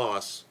 only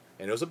loss,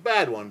 and it was a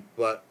bad one,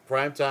 but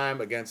prime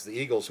time against the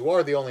Eagles, who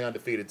are the only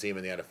undefeated team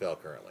in the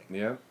NFL currently.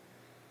 Yeah.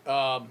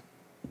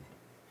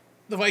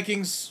 The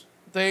Vikings,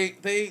 they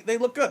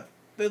look good.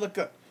 They look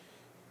good.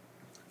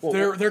 Well,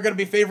 They're going to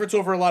be favorites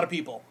over a lot of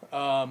people.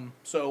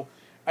 So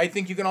I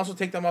think you can also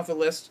take them off the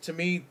list. To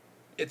me,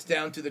 it's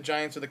down to the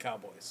Giants or the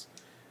Cowboys.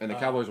 And the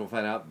Cowboys will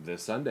find out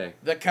this Sunday.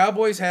 The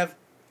Cowboys have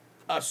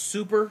a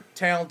super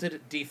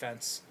talented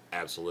defense.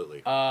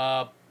 Absolutely.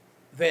 That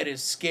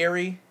is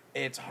scary.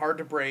 It's hard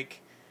to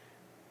break.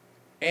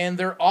 And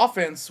their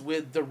offense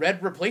with the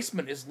red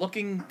replacement is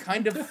looking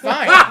kind of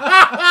fine.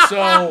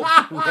 So,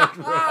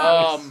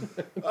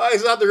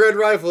 he's not the red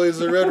rifle. He's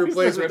the red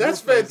replacement. That's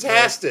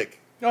fantastic.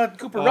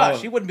 Cooper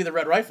Rush, he wouldn't be the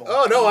red rifle.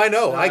 Oh no, I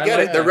know. I get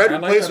it. The red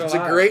replacement's a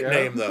great yeah.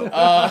 name,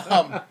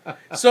 though.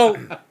 So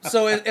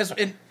as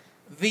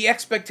the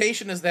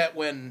expectation is that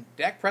when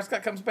Dak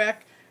Prescott comes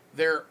back,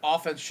 their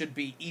offense should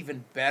be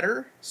even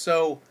better.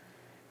 So,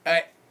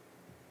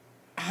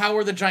 how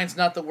are the Giants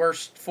not the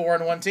worst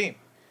 4-1 team?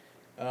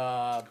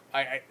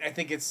 I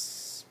think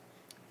it's.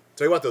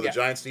 Tell you what, though, the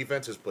Giants'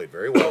 defense has played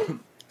very well.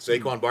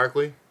 Saquon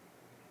Barkley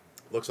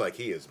looks like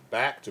he is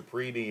back to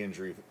pre-knee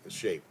injury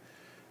shape.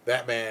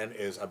 That man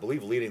is, I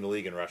believe, leading the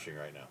league in rushing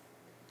right now.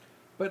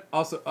 But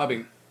also, I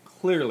mean,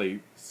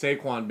 clearly,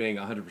 Saquon being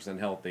 100%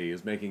 healthy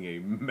is making a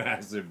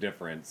massive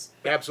difference.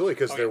 Absolutely,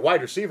 because their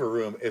wide receiver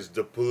room is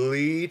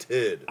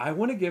depleted. I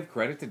want to give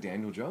credit to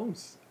Daniel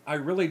Jones. I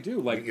really do.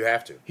 Like, You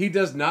have to. He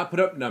does not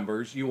put up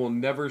numbers. You will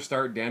never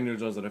start Daniel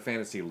Jones in a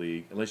fantasy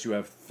league unless you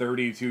have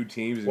 32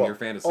 teams in your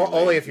fantasy league.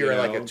 Only if you're in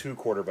like a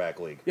 2-quarterback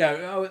league.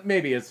 Yeah,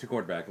 maybe it's a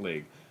 2-quarterback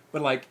league.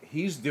 But, like,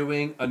 he's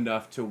doing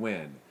enough to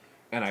win.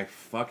 And I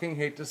fucking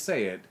hate to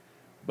say it,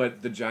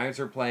 but the Giants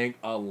are playing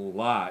a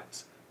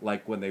lot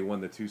like when they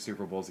won the 2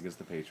 Super Bowls against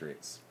the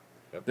Patriots.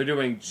 Yep. They're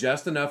doing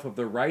just enough of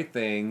the right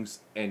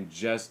things and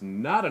just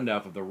not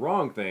enough of the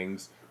wrong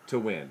things to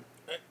win.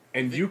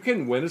 And you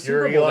can win a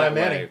Super Bowl that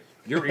way.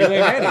 You're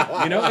Eli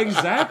Manning. You know,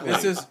 exactly.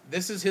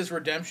 This is his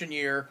redemption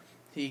year.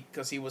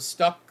 Because he was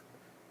stuck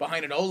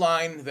behind an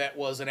O-line that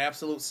was an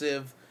absolute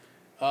sieve.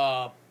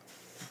 And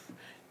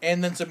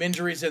then some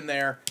injuries in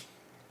there.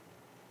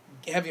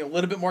 Having a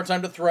little bit more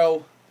time to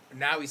throw.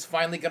 Now he's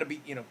finally going to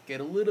be,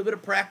 get a little bit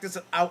of practice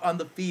out on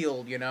the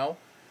field,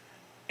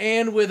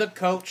 And with a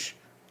coach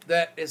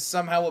that is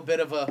somehow a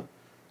bit of a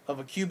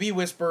QB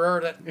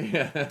whisperer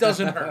that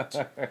doesn't hurt.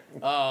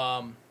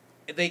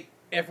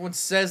 Everyone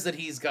says that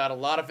he's got a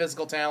lot of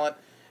physical talent.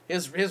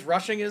 His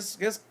rushing is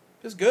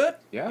good.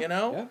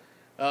 Yeah.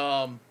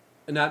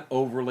 Not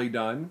overly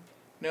done.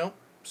 No.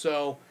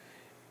 So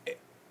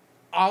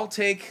I'll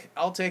take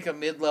a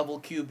mid-level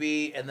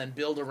QB and then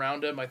build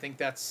around him. I think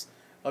that's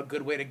a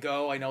good way to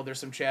go. I know there's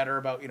some chatter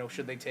about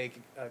should they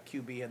take a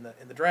QB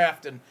in the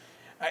draft, and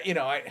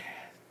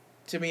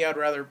to me I'd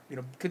rather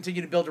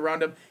continue to build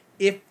around him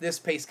if this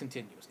pace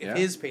continues. If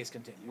his pace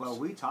continues. Well,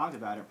 we talked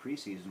about it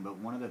preseason, but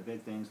one of the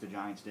big things the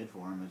Giants did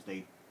for him is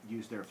they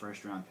used their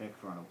first-round pick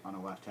on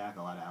a left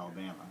tackle out of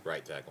Alabama.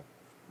 Right tackle.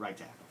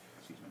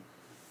 Excuse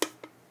me.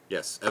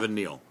 Yes, Evan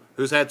Neal,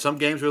 who's had some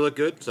games where he looked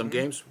good, some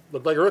games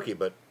looked like a rookie,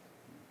 but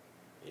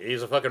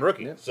he's a fucking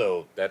rookie,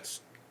 so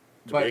that's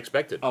to be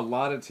expected. A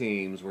lot of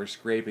teams were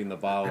scraping the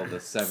bottom of the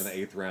 7th,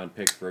 8th round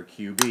pick for a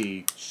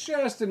QB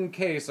just in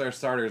case our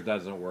starters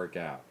doesn't work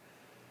out.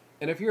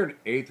 And if you're an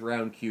 8th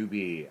round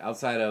QB,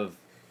 outside of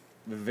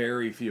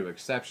very few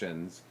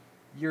exceptions,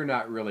 you're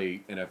not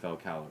really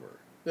NFL caliber.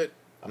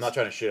 I'm not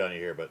trying to shit on you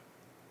here, but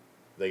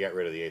they got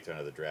rid of the 8th round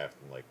of the draft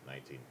in like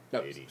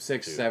 1980.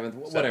 6th,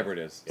 7th, whatever it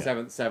is. Yeah.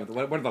 7th,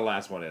 whatever the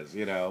last one is,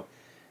 You're And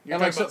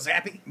talking about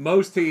Zappy?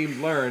 Most teams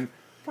learn.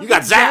 You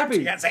got zapped.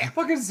 You got zapped.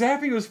 Fucking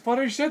Zappy was fun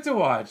as shit to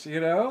watch,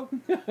 Yeah,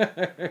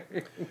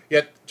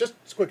 just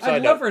a quick side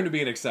I'd note. love for him to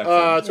be an exception.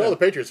 To all the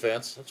Patriots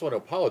fans, I just want to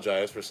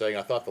apologize for saying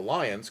I thought the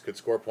Lions could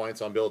score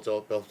points on Bill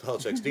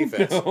Belichick's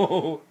defense.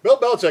 No. Bill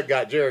Belichick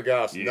got Jared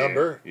Goff's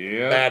number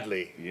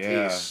badly.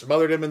 He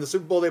smothered him in the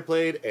Super Bowl they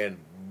played, and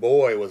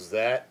boy, was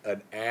that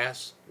an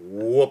ass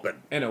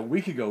whooping. And a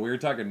week ago, we were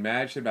talking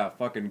mad shit about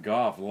fucking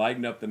Goff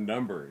lighting up the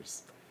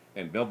numbers.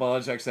 And Bill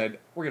Belichick said,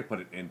 we're going to put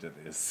an end to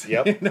this.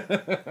 Yep.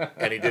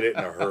 And he did it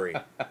in a hurry.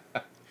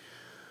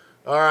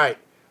 All right.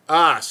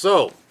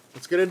 So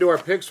let's get into our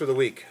picks for the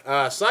week.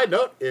 Side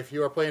note, if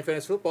you are playing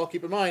fantasy football,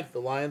 keep in mind the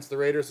Lions, the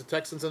Raiders, the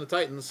Texans, and the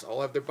Titans all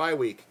have their bye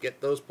week.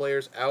 Get those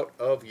players out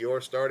of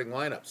your starting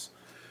lineups.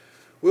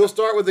 We'll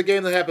start with the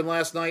game that happened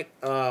last night.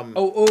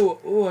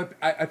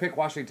 I picked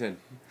Washington.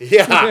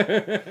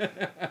 Yeah.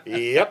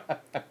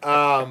 Yep.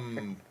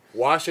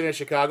 Washington,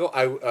 Chicago.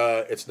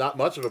 It's not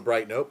much of a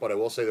bright note, but I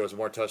will say there was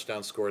more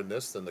touchdowns scored in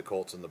this than the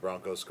Colts and the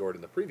Broncos scored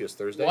in the previous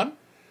Thursday. One?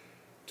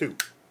 Two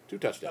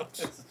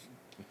touchdowns.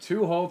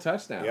 2 whole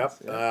touchdowns. Yep.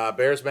 Yeah.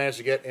 Bears managed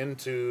to get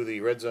into the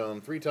red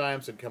zone 3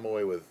 times and come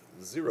away with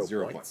 0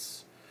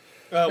 points.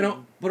 But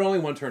only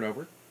 1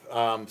 turnover.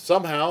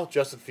 Somehow,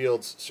 Justin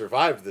Fields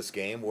survived this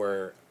game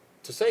where,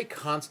 to say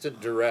constant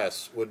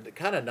duress would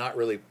kind of not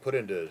really put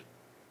into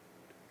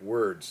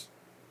words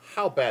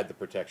how bad the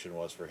protection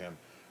was for him.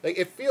 Like,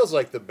 it feels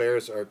like the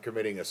Bears are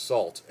committing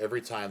assault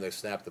every time they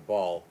snap the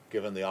ball,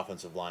 given the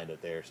offensive line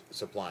that they're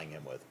supplying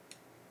him with.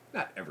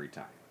 Not every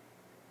time.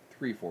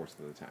 3/4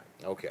 of the time.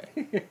 Okay.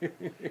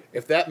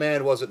 If that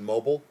man wasn't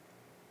mobile,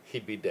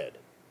 he'd be dead.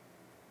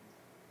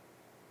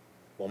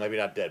 Well, maybe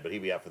not dead, but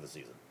he'd be out for the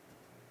season.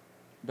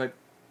 But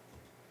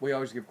we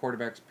always give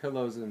quarterbacks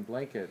pillows and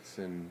blankets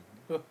and...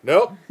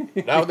 Nope.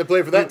 Not when they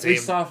play for that team. We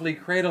softly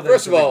cradle them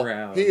First to of all, the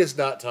ground. he is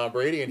not Tom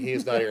Brady and he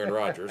is not Aaron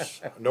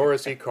Rodgers, nor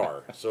is he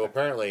Carr. So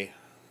apparently,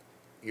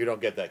 you don't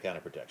get that kind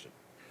of protection.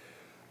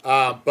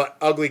 But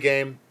ugly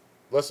game.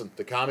 Listen,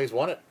 the Commies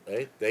won it.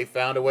 They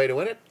found a way to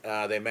win it.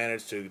 They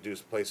managed to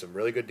play some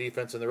really good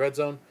defense in the red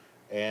zone,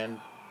 and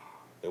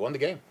they won the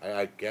game.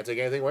 I can't take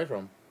anything away from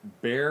them.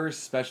 Bears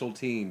special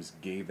teams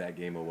gave that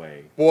game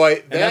away.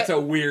 Boy, And that's a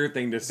weird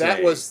thing to say.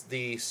 That was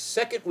the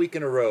second week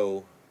in a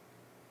row.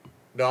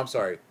 No, I'm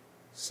sorry.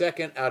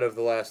 Second out of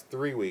the last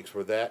 3 weeks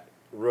where that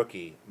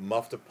rookie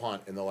muffed a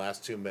punt in the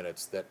last 2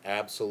 minutes that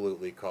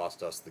absolutely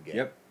cost us the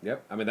game.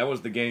 Yep. I mean, that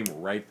was the game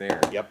right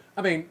there. Yep.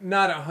 I mean,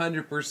 not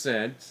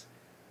 100%.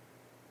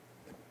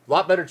 A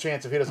lot better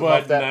chance if he doesn't But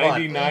muff that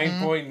punt.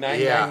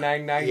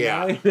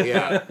 99.99999.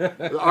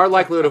 Yeah. Our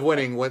likelihood of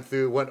winning went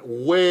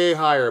way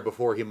higher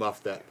before he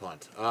muffed that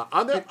punt.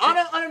 On a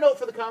note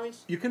for the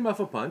Commies. You can muff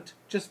a punt.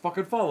 Just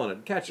fucking fall on it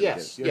and catch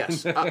it.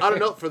 Yes. On a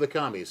note for the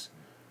Commies.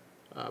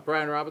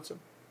 Brian Robinson.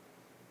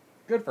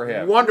 Good for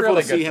him. Wonderful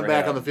Really to see good him for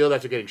back him. on the field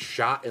after getting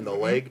shot in the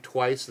leg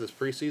twice this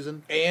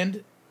preseason.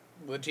 And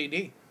with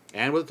TD.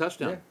 And with a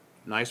touchdown. Yeah.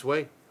 Nice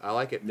way. I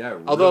like it. Yeah,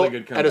 Although, really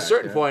good comeback, at a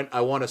certain point,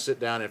 I want to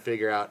sit down and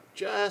figure out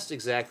just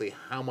exactly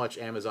how much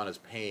Amazon is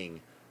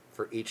paying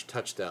for each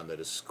touchdown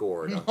that is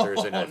scored on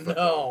Thursday Night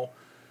Football.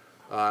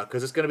 No.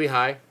 Because it's going to be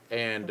high,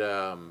 and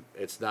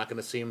it's not going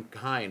to seem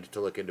kind to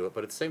look into it.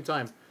 But at the same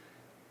time,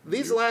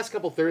 these last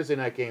couple Thursday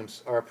night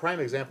games are a prime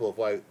example of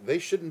why they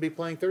shouldn't be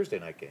playing Thursday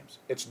night games.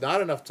 It's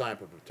not enough time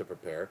to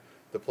prepare.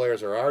 The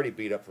players are already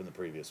beat up from the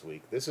previous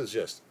week. This is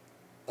just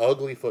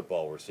ugly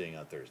football we're seeing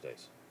on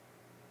Thursdays.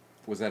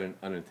 Was that an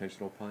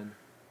unintentional pun?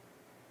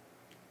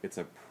 It's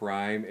a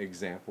prime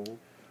example.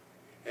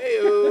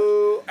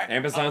 Hey-o.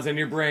 Amazon's in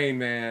your brain,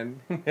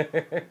 man.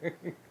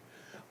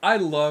 I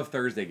love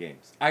Thursday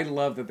games. I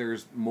love that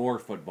there's more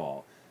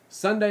football.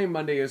 Sunday,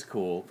 Monday is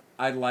cool.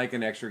 I'd like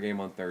an extra game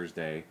on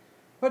Thursday.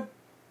 But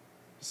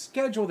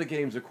schedule the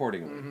games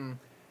accordingly. Mm-hmm.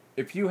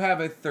 If you have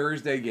a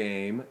Thursday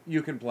game,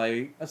 you can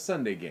play a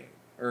Sunday game.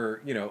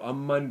 Or, a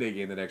Monday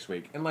game the next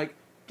week. And,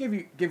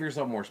 give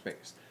yourself more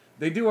space.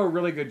 They do a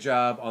really good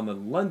job on the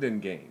London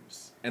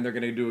games. And they're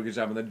going to do a good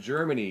job on the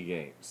Germany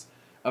games.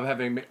 Of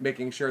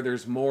making sure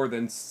there's more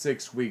than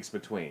 6 weeks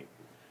between.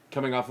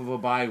 Coming off of a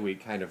bye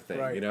week kind of thing.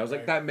 Right, I was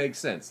like, that makes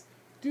sense.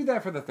 Do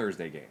that for the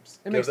Thursday games.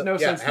 It makes no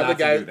sense have not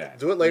the guy, to do that.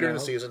 Do it later in the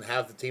season.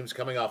 Have the teams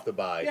coming off the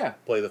bye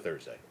play the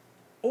Thursday.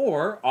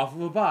 Or, off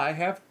of a bye,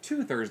 have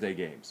 2 Thursday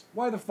games.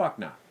 Why the fuck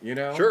not?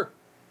 Sure.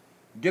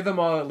 Give them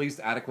all at least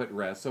adequate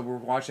rest, so we're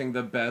watching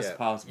the best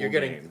possible You're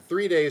getting game.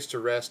 3 days to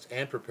rest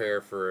and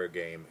prepare for a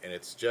game, and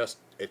it's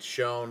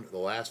shown the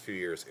last few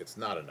years it's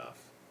not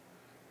enough.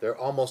 They're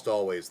almost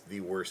always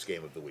the worst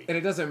game of the week. And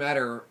it doesn't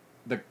matter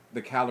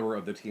the caliber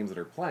of the teams that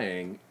are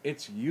playing,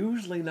 it's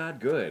usually not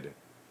good.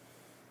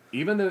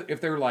 Even if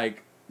they're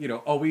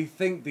we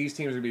think these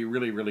teams are going to be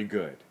really, really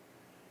good.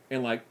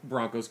 And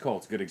Broncos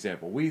Colts, good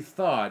example. We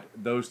thought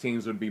those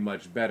teams would be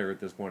much better at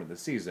this point of the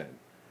season.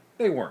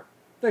 They weren't.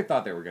 They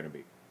thought they were going to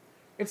be.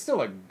 It's still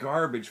a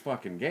garbage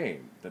fucking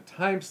game. The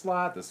time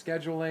slot, the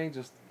scheduling,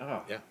 just do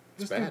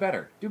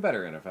better. Do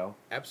better, NFL.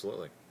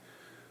 Absolutely.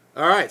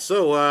 All right,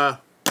 so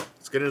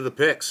let's get into the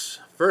picks.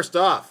 First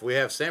off, we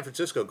have San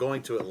Francisco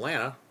going to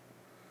Atlanta.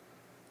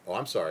 Oh,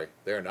 I'm sorry.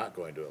 They're not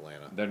going to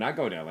Atlanta. They're not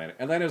going to Atlanta.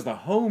 Atlanta's the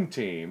home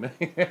team.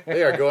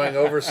 They are going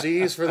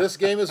overseas for this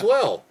game as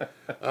well.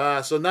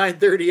 So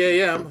 9:30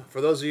 a.m.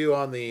 For those of you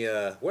on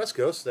the West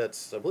Coast,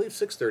 that's, I believe,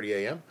 6:30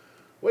 a.m.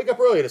 Wake up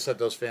early to set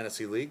those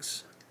fantasy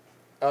leagues.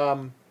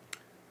 I'm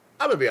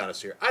going to be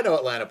honest here. I know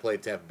Atlanta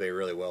played Tampa Bay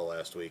really well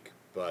last week,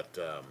 but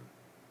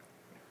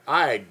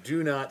I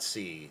do not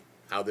see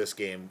how this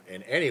game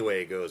in any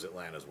way goes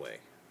Atlanta's way.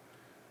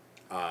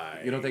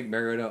 You don't think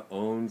Mariota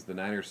owns the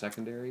Niners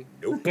secondary?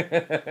 Nope.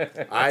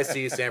 I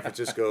see San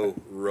Francisco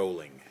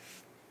rolling.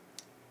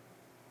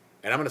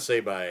 And I'm going to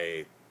say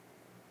by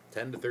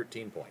 10 to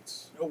 13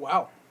 points. Oh,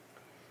 wow.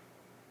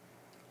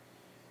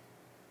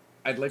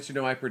 I'd let you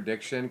know my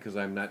prediction because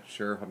I'm not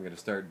sure if I'm going to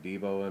start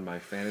Debo in my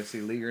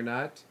fantasy league or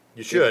not.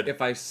 You should.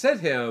 If I sit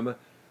him,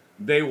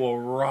 they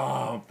will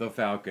romp the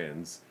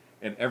Falcons,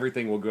 and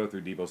everything will go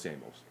through Debo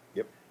Samuels.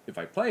 Yep. if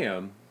I play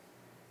them,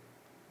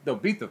 they'll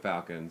beat the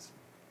Falcons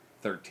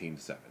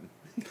 13-7.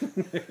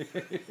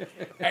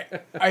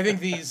 I think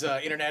these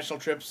international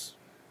trips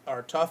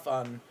are tough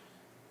in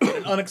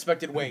an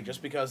unexpected way,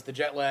 just because the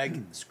jet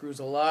lag screws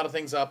a lot of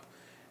things up,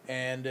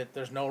 and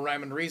there's no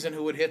rhyme and reason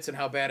who it hits and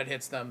how bad it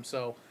hits them.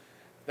 So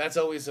that's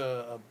always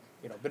a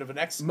bit of an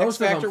X Most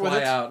factor of them with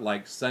fly it. out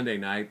like Sunday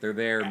night. They're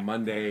there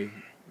Monday.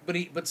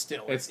 But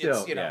still, It's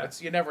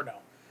you never know.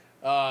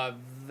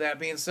 That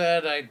being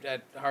said, I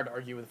hard to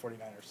argue with the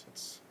 49ers.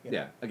 It's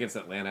against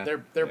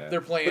Atlanta.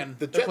 they're playing.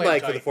 The they're jet playing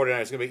lag for tight. the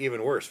 49ers is going to be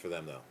even worse for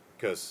them, though,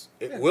 because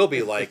it will be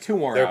it's like 2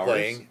 more they're hours.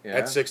 playing Yeah.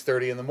 at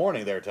 6:30 in the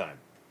morning their time.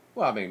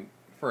 Well, I mean,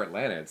 for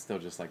Atlanta, it's still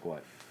just like,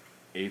 what,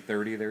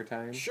 8:30 their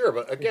time? Sure,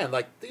 but again,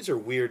 like, these are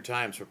weird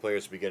times for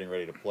players to be getting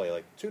ready to play.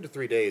 Like, 2 to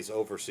 3 days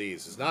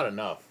overseas is not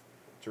enough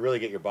to really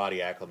get your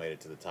body acclimated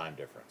to the time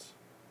difference.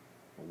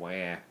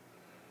 Wah.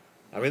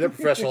 I mean, they're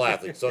professional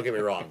athletes, don't get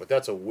me wrong, but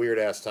that's a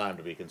weird-ass time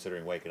to be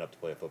considering waking up to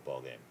play a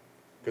football game.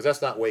 Because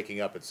that's not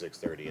waking up at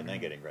 6:30 and then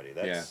getting ready.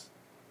 That's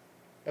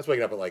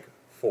waking up at, like,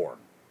 4.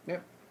 Yeah.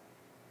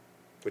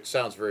 Which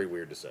sounds very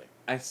weird to say.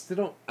 I still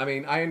don't... I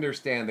mean, I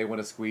understand they want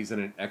to squeeze in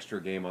an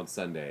extra game on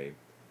Sunday.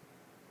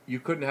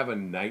 You couldn't have a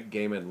night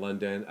game in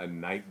London, a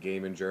night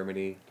game in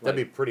Germany. That'd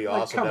be pretty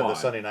awesome to come have the on.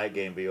 Sunday night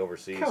game be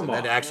overseas Come and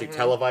then on. actually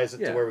televise it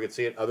Yeah. to where we could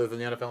see it other than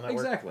the NFL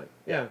Network. Exactly.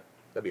 Yeah.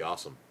 That'd be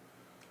awesome.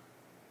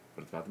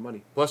 But it's about the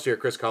money. Plus, to hear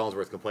Chris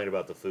Collinsworth complain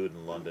about the food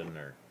in London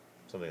or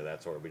something of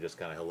that sort would be just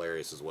kind of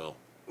hilarious as well.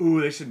 Ooh,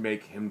 they should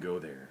make him go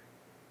there.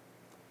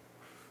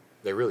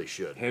 They really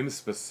should. Him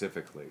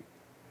specifically.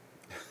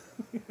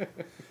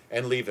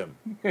 And leave him.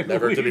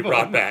 Never to be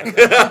brought back.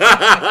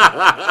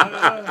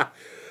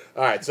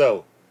 All right,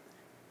 so.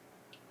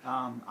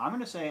 I'm going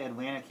to say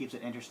Atlanta keeps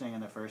it interesting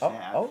in the first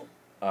half. Oh.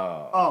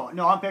 Oh,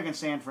 no, I'm picking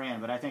San Fran,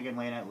 but I think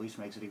Atlanta at least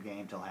makes it a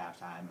game till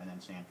halftime, and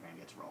then San Fran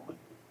gets rolling.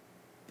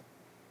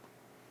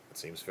 That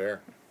seems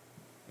fair.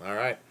 All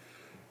right.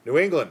 New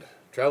England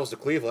travels to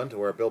Cleveland,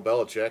 where Bill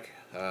Belichick,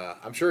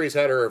 I'm sure he's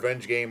had a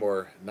revenge game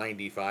or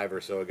 95 or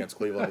so against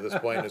Cleveland at this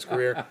point in his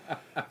career.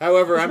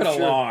 However, It's been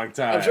a long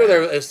time. I'm sure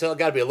there's still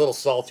got to be a little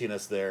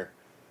saltiness there.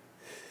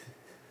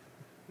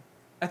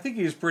 I think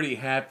he's pretty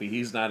happy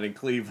he's not in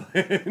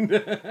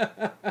Cleveland.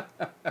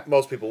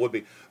 Most people would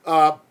be.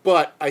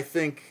 But I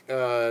think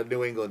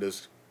New England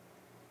is,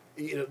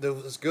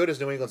 as good as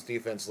New England's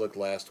defense looked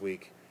last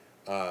week,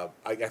 I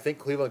think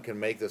Cleveland can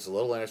make this a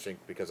little interesting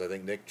because I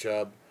think Nick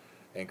Chubb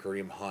and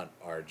Kareem Hunt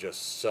are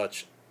just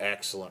such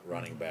excellent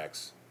running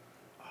backs.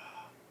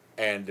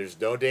 And there's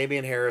no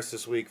Damian Harris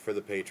this week for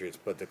the Patriots,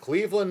 but the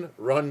Cleveland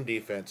run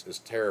defense is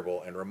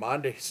terrible, and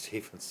Ramondre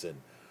Stevenson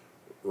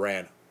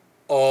ran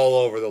all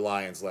over the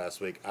Lions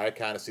last week. I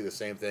kind of see the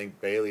same thing.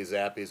 Bailey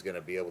Zappi is going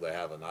to be able to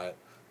have a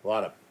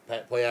lot of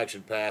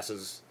play-action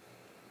passes.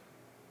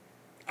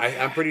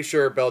 I'm pretty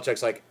sure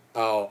Belichick's like,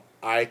 oh,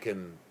 I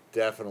can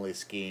definitely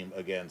scheme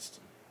against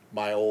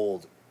my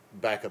old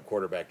backup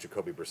quarterback,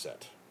 Jacoby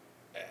Brissett.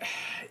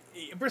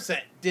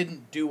 Brissett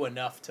didn't do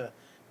enough to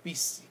be.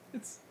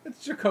 It's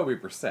Jacoby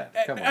Brissett.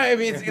 Come on. I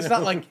mean, it's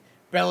not like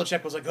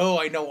Belichick was like, oh,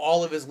 I know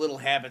all of his little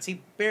habits.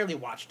 He barely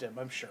watched him,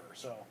 I'm sure.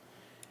 So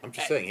I'm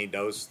just saying he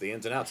knows the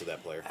ins and outs of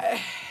that player.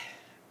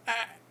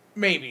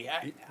 maybe.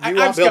 You I'm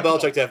want Bill skeptical.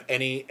 Belichick to have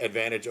any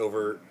advantage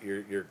over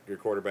your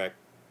quarterback?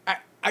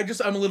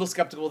 I'm a little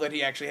skeptical that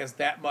he actually has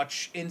that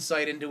much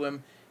insight into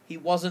him. He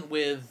wasn't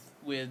with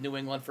New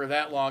England for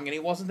that long, and he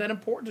wasn't that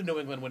important to New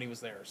England when he was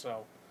there.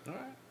 So, All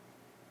right.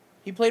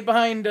 he played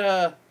behind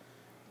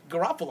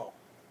Garoppolo.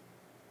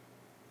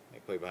 He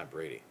played behind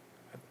Brady.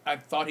 I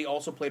thought he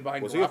also played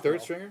behind. Was Garoppolo. he a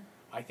third stringer?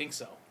 I think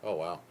so. Oh,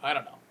 wow. I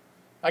don't know.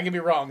 I could be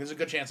wrong. There's a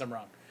good chance I'm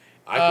wrong.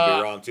 I could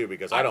be wrong, too,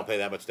 because I don't pay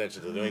that much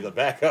attention to the New England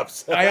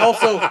backups. I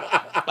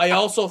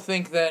also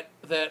think that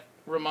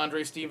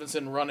Ramondre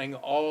Stevenson running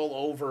all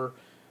over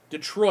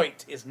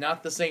Detroit is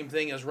not the same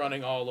thing as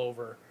running all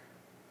over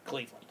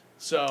Cleveland.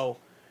 So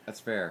That's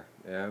fair.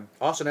 Yeah.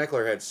 Austin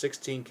Eckler had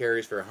 16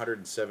 carries for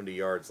 170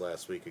 yards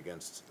last week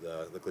against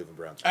the Cleveland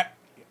Browns.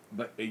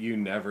 But you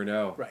never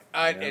know.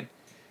 right,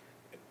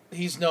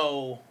 he's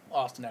no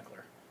Austin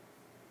Eckler.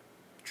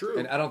 True.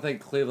 And I don't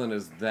think Cleveland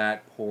is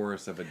that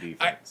porous of a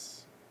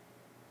defense.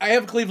 I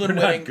have Cleveland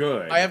They're not winning.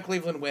 good. I have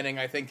Cleveland winning.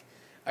 I think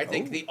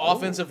the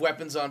offensive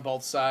weapons on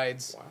both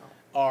sides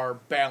are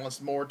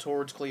balanced more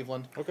towards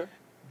Cleveland. Okay.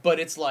 But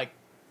it's like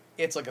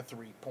a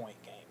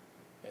 3-point game.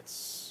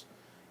 It's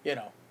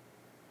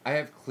I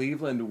have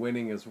Cleveland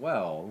winning as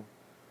well,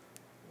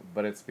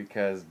 but it's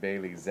because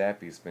Bailey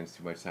Zappi spends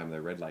too much time in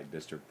the red light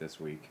district this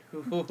week.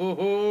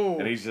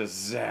 And he's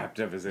just zapped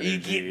of his energy. He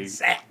getting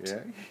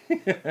zapped.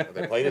 Yeah. Are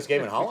they playing this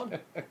game in Holland?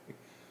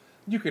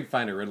 You can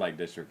find a red light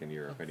district in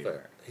Europe anywhere.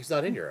 Fair. He's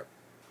not in Europe.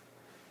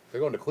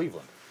 They're going to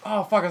Cleveland.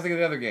 Oh, fuck, I was thinking of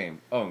the other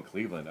game. Oh, in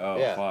Cleveland. Oh,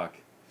 Yeah. fuck.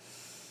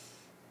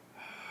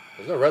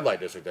 There's no red light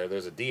district there.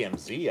 There's a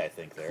DMZ, I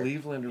think, there.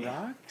 Cleveland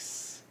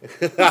Rocks?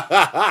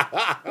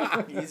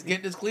 He's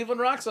getting his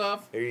Cleveland Rocks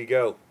off. There you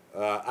go.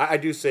 I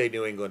do say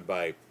New England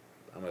by,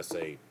 I'm going to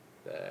say,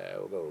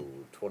 we'll go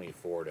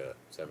 24-17.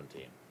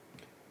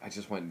 I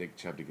just want Nick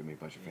Chubb to give me a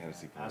bunch of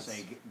fantasy I'll points.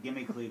 say, give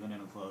me Cleveland in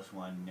a close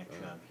one. Nick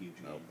Chubb, huge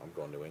game. No, I'm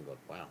going New England.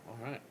 Wow. All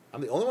right.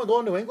 I'm the only one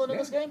going New England in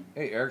this game?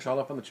 Hey, Eric's all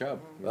up on the Chubb.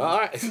 All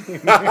right. Full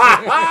All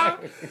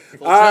Chubb,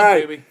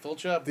 right. baby. Full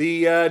Chubb.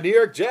 The New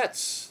York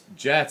Jets.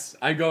 Jets.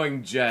 I'm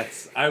going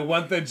Jets. I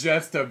want the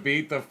Jets to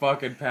beat the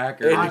fucking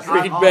Packers. In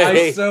Green I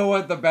Bay. so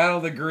want the Battle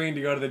of the Green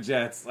to go to the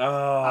Jets. Oh.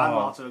 I'm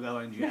also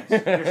going Jets.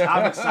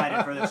 I'm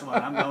excited for this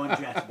one. I'm going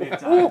Jets big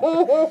time.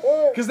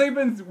 Because they've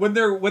been when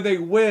they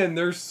win,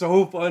 they're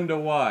so fun to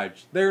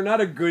watch. They're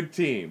not a good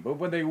team, but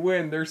when they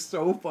win, they're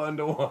so fun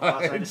to watch.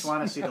 Plus, I just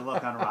want to see the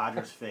look on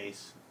Rodgers'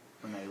 face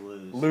when they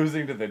lose.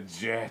 Losing to the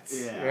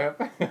Jets. Yeah.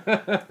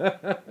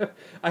 Yep.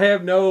 I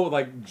have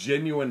no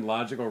genuine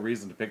logical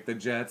reason to pick the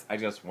Jets. I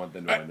just want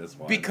them to win this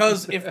one.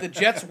 Because if the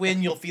Jets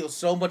win, you'll feel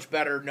so much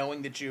better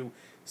knowing that you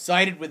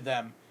sided with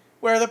them.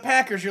 Where the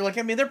Packers, you're like,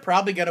 I mean, they're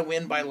probably going to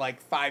win by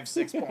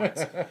 5-6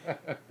 points.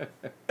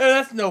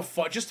 That's no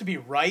fun. Just to be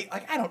right.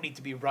 I don't need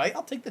to be right.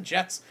 I'll take the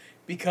Jets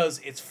because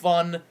it's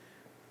fun,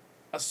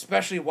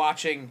 especially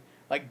watching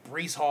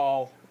Breece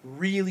Hall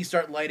really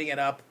start lighting it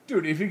up.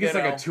 Dude, if he gets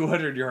a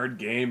 200-yard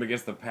game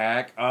against the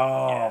Pack,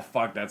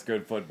 fuck, that's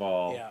good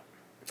football. Yeah.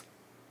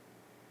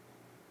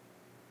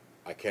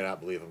 I cannot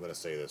believe I'm going to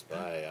say this, but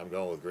I'm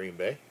going with Green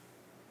Bay.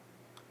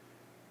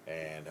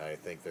 And I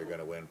think they're going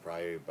to win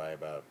probably by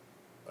about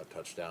a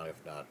touchdown,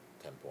 if not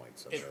 10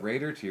 points.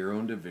 Traitor to your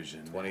own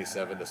division.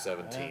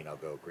 27-17. I'll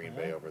go Green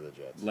Bay over the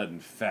Jets.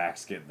 Letting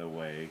facts get in the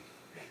way.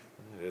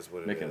 It is what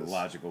it is. Making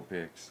logical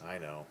picks. I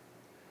know.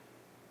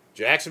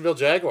 Jacksonville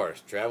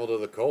Jaguars travel to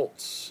the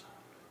Colts.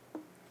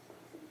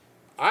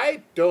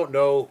 I don't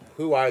know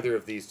who either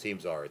of these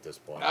teams are at this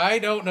point. I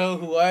don't know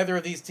who either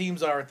of these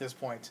teams are at this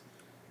point.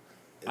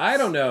 I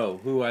don't know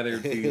who either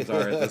teams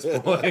are at this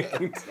point.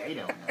 They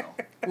don't know.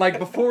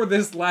 Before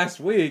this last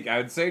week, I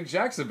would say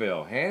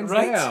Jacksonville, hands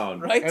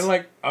down. Right.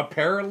 And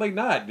apparently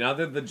not. Now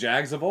they're the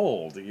Jags of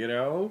old, you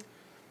know?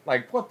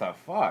 What the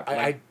fuck?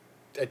 I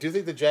do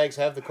think the Jags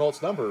have the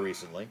Colts number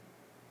recently.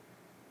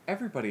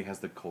 Everybody has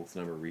the Colts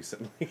number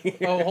recently.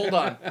 Oh, hold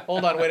on.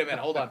 Wait a minute.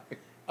 Hold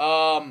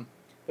on.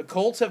 The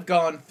Colts have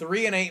gone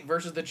 3-8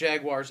 versus the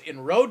Jaguars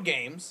in road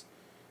games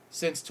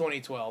since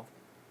 2012,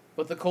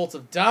 but the Colts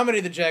have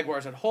dominated the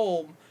Jaguars at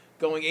home,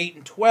 going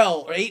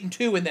 8-12 or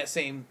 8-2 in that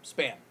same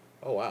span.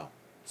 Oh wow!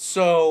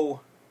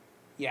 So,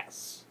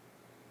 yes.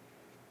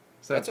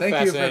 So that's a thank you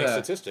for fascinating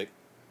that. statistic.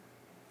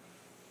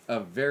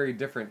 Of very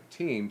different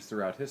teams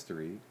throughout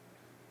history.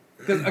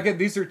 Because again,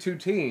 these are two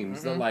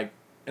teams that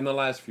in the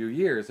last few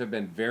years have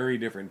been very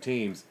different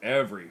teams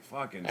every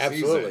fucking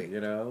season, you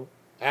know?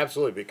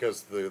 Absolutely,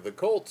 because the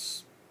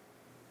Colts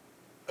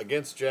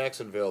against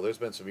Jacksonville, there's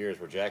been some years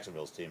where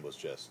Jacksonville's team was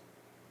just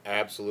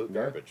absolute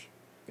garbage.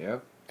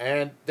 Yep.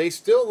 And they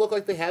still look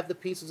like they have the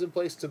pieces in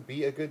place to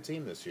be a good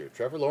team this year.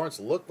 Trevor Lawrence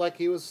looked like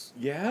he was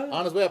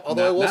on his way up.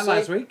 Although not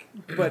last week,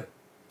 but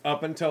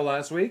up until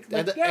last week.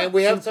 And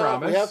we have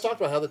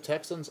talked about how the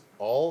Texans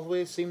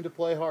always seem to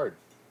play hard.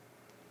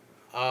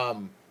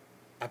 I'm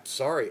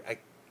sorry. I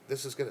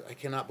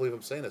cannot believe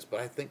I'm saying this, but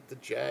I think the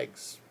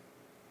Jags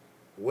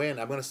win.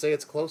 I'm going to say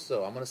it's close,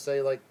 though. I'm going to say,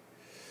 I'm going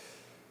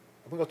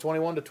to go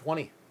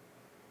 21-20.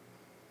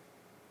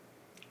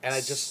 And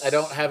I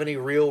don't have any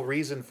real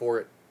reason for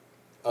it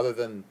other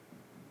than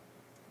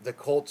the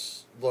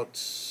Colts looked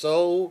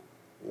so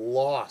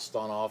lost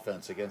on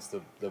offense against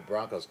the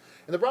Broncos.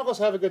 And the Broncos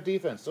have a good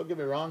defense, don't get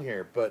me wrong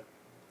here, but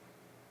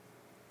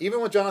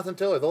even with Jonathan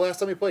Taylor, the last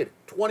time he played,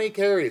 20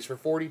 carries for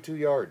 42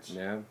 yards.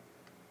 Yeah.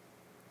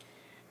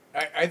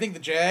 I think the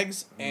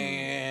Jags,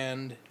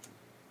 and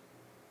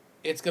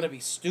it's going to be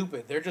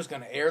stupid. They're just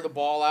going to air the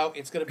ball out.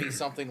 It's going to be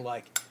something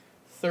like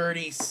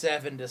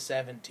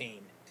 37-17.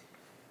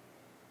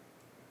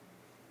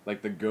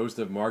 Like the ghost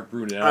of Mark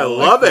Brunell. I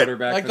love it.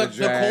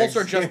 The Colts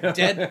are just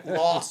dead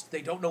lost.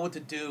 They don't know what to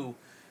do.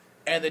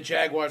 And the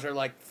Jaguars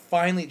are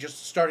finally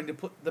just starting to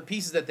put the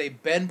pieces that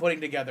they've been putting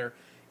together.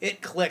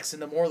 It clicks,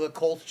 and the more the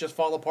Colts just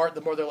fall apart,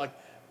 the more they're like,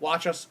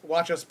 watch us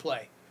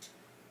play.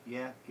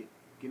 Yeah,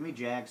 give me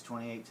Jags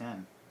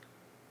 28-10.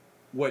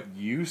 What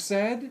you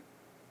said,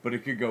 but it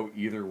could go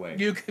either way.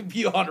 You could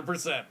be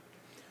 100%.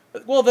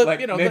 Well,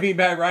 maybe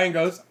Matt Ryan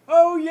goes,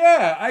 "Oh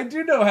yeah, I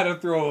do know how to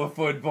throw a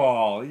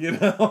football," you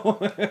know.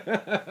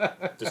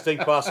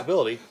 Distinct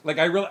possibility.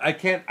 I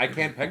can't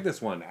peg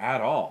this one at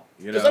all.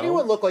 Does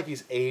anyone look like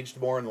he's aged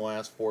more in the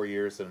last 4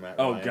 years than Matt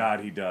Ryan? Oh God,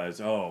 he does.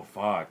 Oh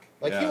fuck.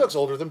 He looks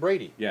older than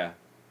Brady. Yeah.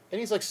 And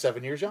he's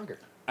 7 years younger.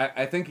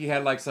 I think he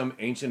had some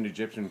ancient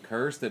Egyptian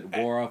curse that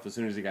wore off as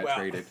soon as he got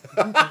traded.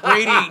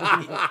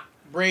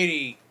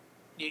 Brady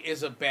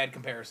is a bad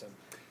comparison.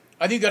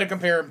 I think you got to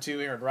compare him to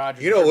Aaron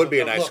Rodgers. You know, it would be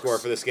a nice score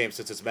for this game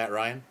since it's Matt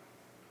Ryan.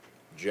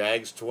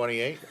 Jags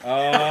 28. Colts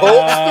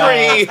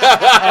 3.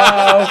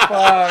 Oh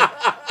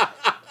fuck.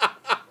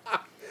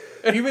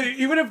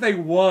 Even if they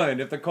won,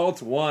 if the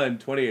Colts won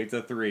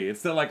 28-3, it's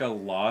still a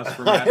loss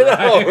for Matt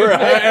Ryan.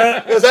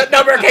 Right? Because that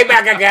number came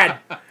back again.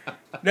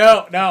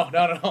 No.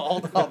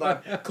 Hold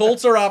on.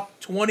 Colts are up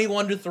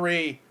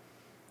 21-3,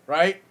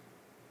 right?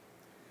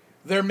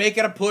 They're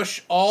making a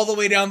push all the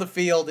way down the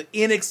field.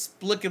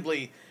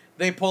 Inexplicably,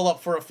 they pull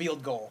up for a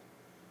field goal.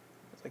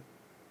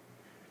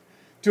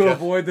 To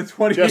avoid the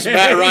 20. Just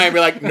Matt Ryan be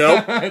like,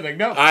 nope. Like,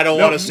 no, I don't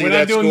want to see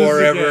that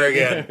score ever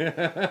again.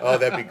 again. Oh,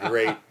 that'd be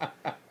great.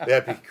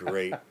 That'd be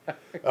great.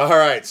 All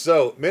right,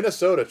 so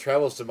Minnesota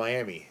travels to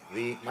Miami.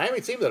 The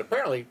Miami team that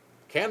apparently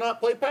cannot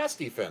play pass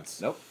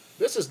defense. Nope.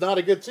 This is not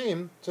a good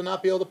team to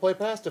not be able to play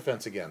pass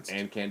defense against.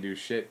 And can't do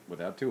shit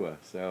without Tua.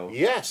 So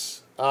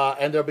Yes.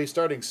 And they'll be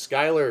starting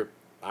Skylar,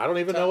 I don't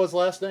even know his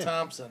last name.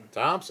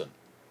 Thompson.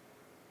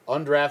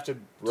 Undrafted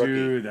rookie.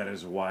 Dude, that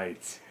is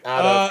white.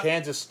 Out of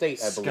Kansas State,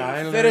 I believe.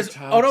 Skylar That is.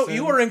 Thompson. Oh no,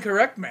 you are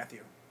incorrect,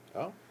 Matthew.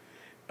 Oh.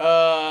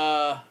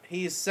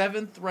 He's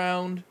 7th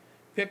round,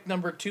 pick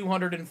number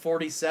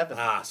 247.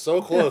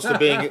 So close to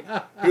being.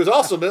 He was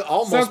also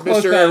almost So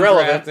close Mr. to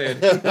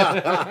Irrelevant.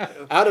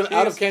 undrafted.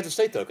 out of Kansas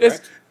State, though,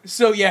 correct?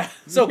 So yeah,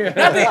 not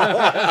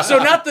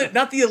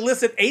the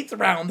illicit 8th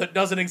round that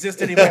doesn't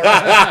exist anymore.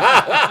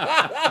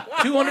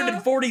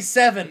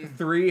 247.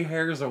 3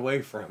 hairs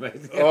away from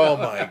it. Oh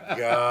my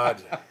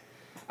God.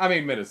 I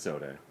mean,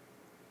 Minnesota.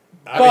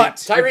 But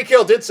Tyreek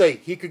Hill did say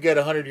he could get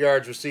 100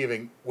 yards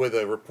receiving with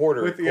a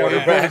reporter With the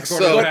quarterback.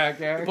 quarterback,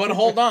 yeah. But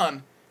hold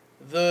on,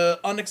 the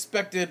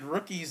unexpected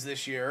rookies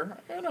this year.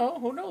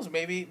 Who knows?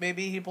 Maybe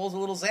he pulls a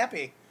little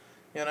zappy.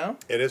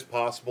 It is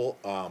possible.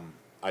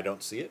 I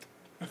don't see it.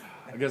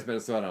 I guess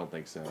Minnesota, I don't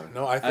think so.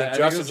 No, I think think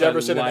Justin it's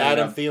Jefferson and light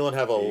Adam up. Thielen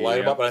have a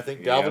light 'em up, but I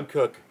think Dalvin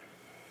Cook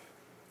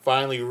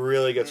finally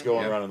really gets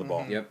going running the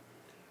ball. Yep.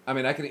 I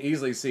mean, I can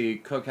easily see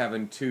Cook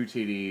having 2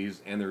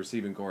 TDs and the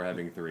receiving core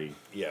having 3.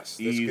 Yes,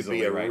 this could Easily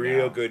be a right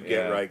real now. good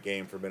Yeah. get-right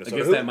game for Minnesota.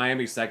 Against that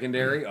Miami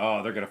secondary,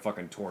 oh, they're going to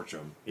fucking torch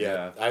them.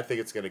 Yeah, I think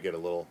it's going to get a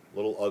little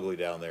ugly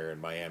down there in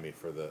Miami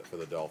for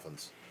the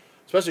Dolphins,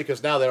 especially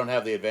because now they don't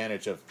have the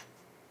advantage of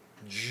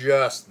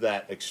just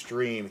that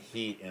extreme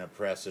heat and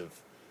oppressive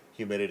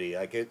humidity.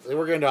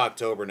 We're getting to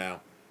October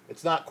now.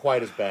 It's not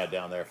quite as bad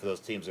down there for those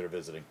teams that are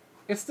visiting.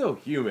 It's still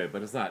humid,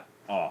 but it's not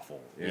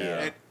awful.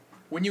 Yeah.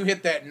 When you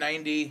hit that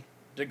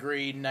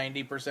 90-degree,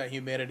 90%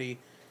 humidity,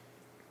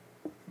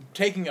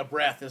 taking a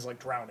breath is like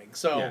drowning.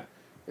 So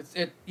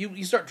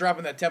you start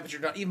dropping that temperature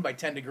down even by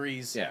 10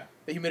 degrees. Yeah.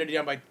 The humidity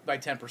down by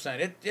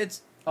 10%.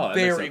 It's That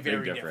very, makes a big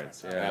very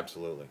difference. different. Yeah.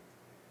 Absolutely.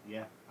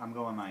 Yeah, I'm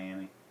going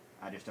Miami.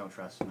 I just don't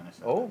trust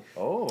Minnesota.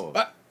 Oh.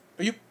 But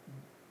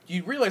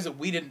you realize that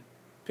we didn't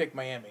pick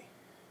Miami.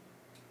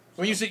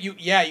 When you said you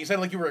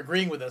sounded like you were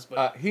agreeing with us,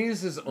 but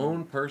He's his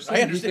own person. I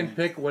He understand. can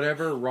pick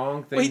whatever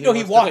wrong thing. he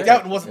wants to walked pick,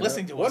 out and wasn't you know?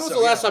 listening to When us. was so,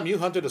 the last time you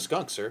hunted a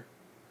skunk, sir?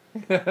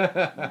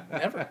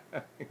 Never.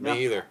 No,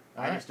 Me either.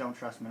 I just don't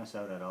trust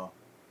Minnesota at all.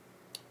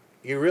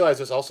 You realize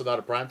it's also not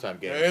a primetime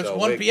game. It's so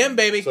 1 p.m.,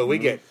 baby. So we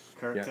get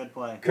Kirk could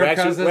play. Kirk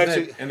actually- Cousins we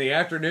actually- in the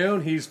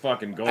afternoon, he's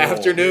fucking gold.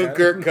 afternoon. Yeah.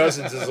 Kirk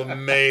Cousins is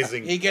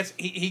amazing. He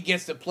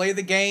gets to play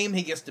the game.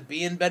 He gets to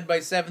be in bed by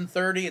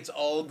 7:30. It's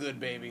all good,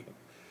 baby.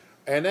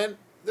 And then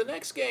the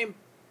next game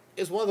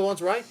is one of the ones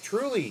where I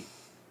truly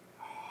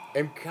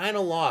am kind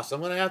of lost. I'm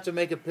going to have to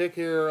make a pick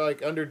here,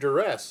 under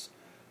duress.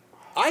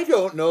 I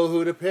don't know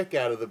who to pick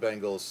out of the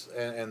Bengals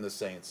and the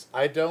Saints.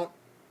 I don't.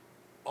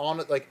 Are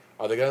they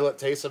going to let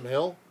Taysom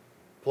Hill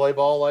play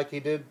ball like he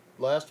did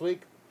last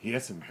week? He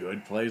had some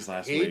good plays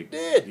last He week.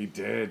 did. He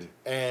did.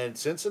 And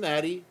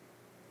Cincinnati,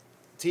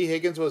 T.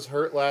 Higgins was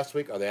hurt last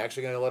week. Are they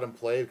actually going to let him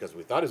play? Because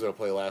we thought he was going to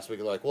play last week.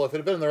 They're like, well, if it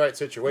had been in the right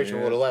situation,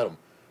 we would have let him.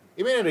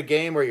 You mean in a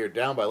game where you're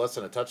down by less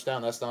than a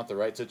touchdown, that's not the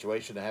right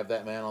situation to have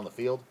that man on the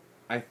field?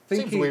 I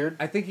think Seems weird.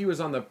 I think he was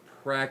on the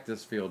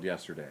practice field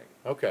yesterday.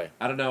 Okay.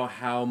 I don't know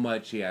how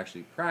much he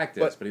actually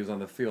practiced, but he was on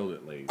the field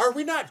at least. Are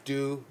we not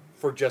due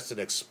for just an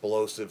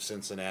explosive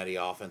Cincinnati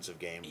offensive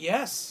game?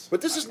 Yes.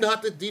 But this is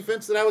not the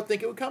defense that I would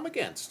think it would come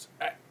against.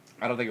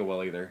 I don't think it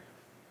will either.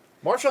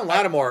 Marshawn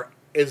Lattimore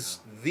is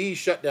the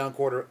shutdown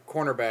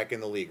cornerback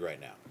in the league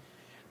right now.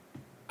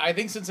 I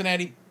think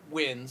Cincinnati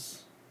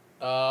wins.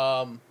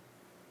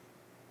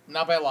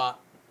 Not by a lot.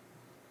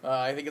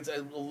 I think it's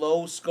a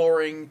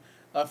low-scoring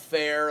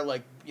affair,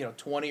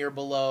 20 or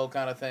below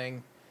kind of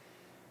thing.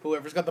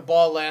 Whoever's got the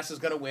ball last is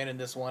going to win in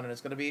this one, and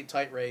it's going to be a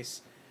tight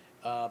race.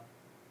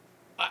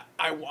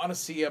 I want to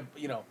see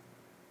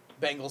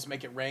Bengals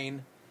make it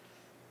rain.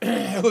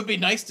 It would be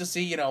nice to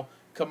see,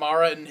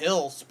 Kamara and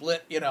Hill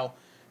split,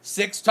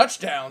 6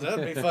 touchdowns. That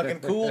would be fucking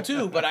cool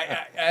too. But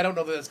I don't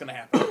know that that's going to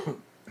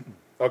happen.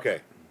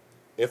 Okay.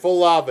 If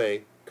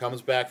Olave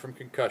comes back from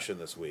concussion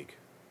this week,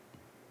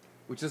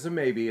 Which is a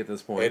maybe at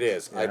this point. it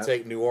is. Yeah. I'd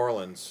take New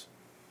Orleans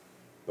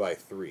by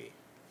 3.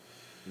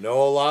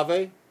 No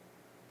Olave,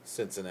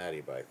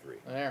 Cincinnati by 3.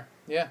 There,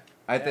 yeah.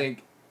 I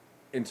think,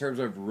 in terms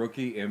of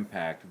rookie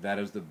impact, that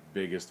is the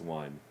biggest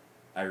one.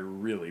 I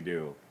really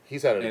do.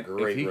 He's had a And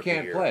great if he rookie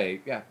can't year.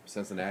 play,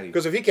 Cincinnati.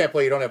 Because if he can't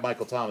play, you don't have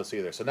Michael Thomas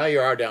either. So now you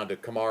are down to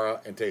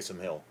Kamara and Taysom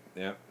Hill.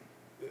 Yeah.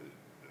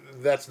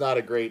 That's not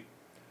a great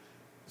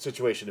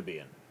situation to be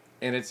in.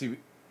 And it's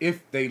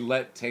if they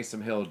let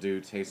Taysom Hill do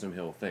Taysom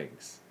Hill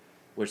things,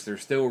 which they're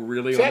still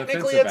really on the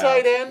Technically fence a tight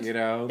about, end, you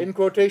know, in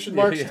quotation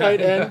marks, Yeah.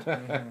 tight end,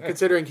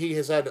 considering he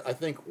has had, I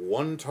think,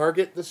 1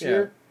 target this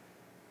year.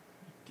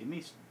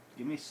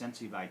 Give me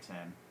Cincy by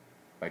 10.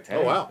 By 10.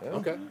 Oh, wow. Yeah.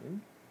 Okay.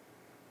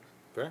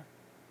 Fair.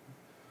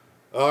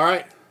 All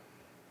right.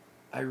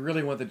 I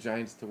really want the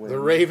Giants to win. The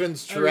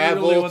Ravens I really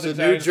travel want to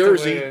the New Giants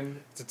Jersey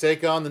to to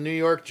take on the New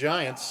York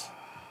Giants.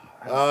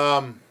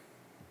 My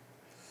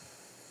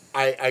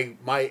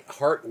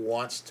heart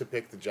wants to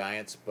pick the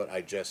Giants, but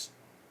I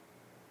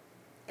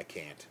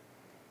can't.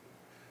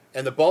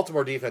 And the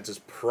Baltimore defense is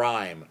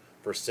prime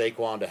for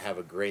Saquon to have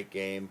a great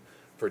game,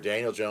 for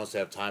Daniel Jones to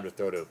have time to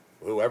throw to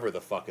whoever the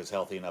fuck is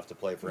healthy enough to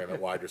play for him at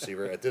wide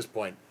receiver. At this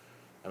point,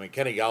 I mean,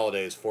 Kenny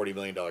Galladay's $40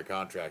 million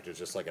contract is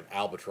just like an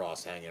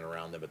albatross hanging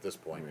around them at this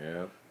point.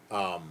 Yeah.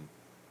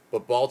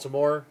 But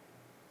Baltimore,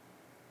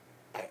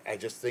 I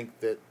just think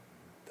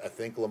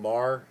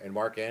Lamar and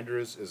Mark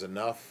Andrews is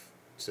enough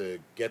to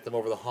get them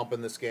over the hump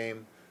in this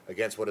game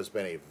against what has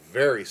been a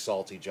very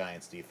salty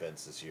Giants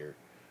defense this year.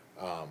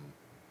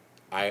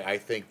 I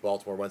think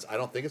Baltimore wins. I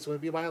don't think it's going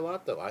to be by a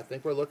lot, though. I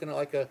think we're looking at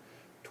like a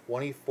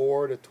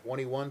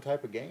 24-21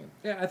 type of game.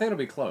 Yeah, I think it'll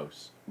be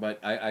close.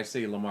 But I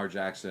see Lamar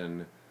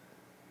Jackson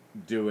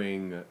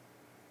doing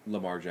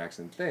Lamar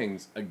Jackson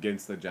things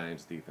against the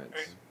Giants defense.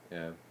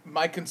 Yeah.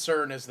 My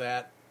concern is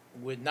that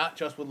with not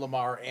just with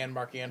Lamar and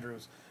Mark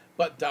Andrews,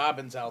 but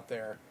Dobbins out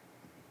there,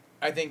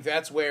 I think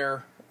that's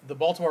where the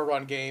Baltimore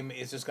run game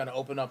is just going to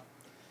open up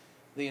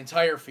the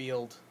entire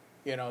field,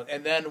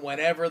 and then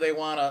whenever they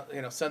want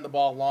to, send the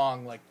ball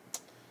long, like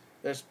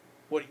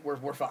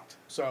we're fucked.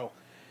 So,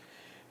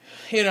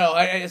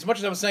 as much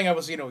as I was saying I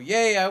was,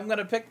 yay, I'm going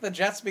to pick the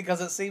Jets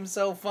because it seems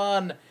so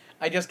fun.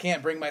 I just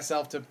can't bring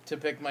myself to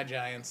pick my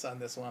Giants on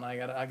this one.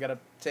 I gotta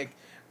take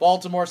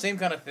Baltimore, same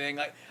kind of thing.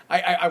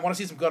 I want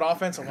to see some good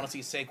offense. I want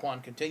to see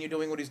Saquon continue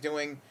doing what he's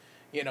doing.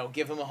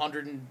 Give him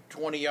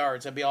 120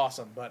 yards. That'd be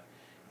awesome. But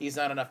he's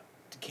not enough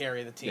to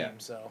carry the team. Yeah.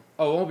 So.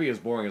 Oh, it won't be as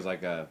boring as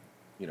like a,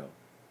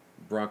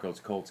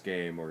 Broncos-Colts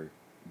game or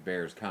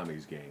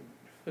Bears-Commies game.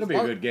 It'll be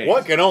a good game.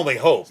 One can only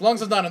hope. As long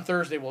as it's not on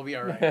Thursday, we'll be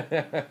all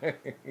right.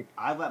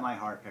 I let my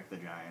heart pick the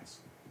Giants.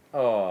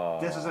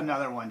 Oh. This is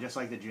another one, just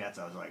like the Jets.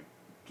 I was like,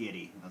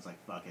 giddy. I was like,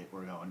 fuck it,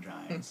 we're going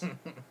Giants.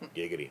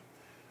 Giggity.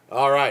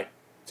 All right.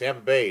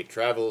 Tampa Bay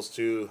travels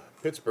to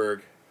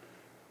Pittsburgh,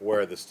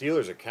 where the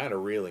Steelers are kind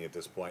of reeling at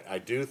this point. I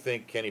do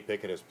think Kenny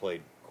Pickett has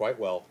played quite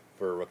well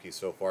for a rookie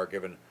so far,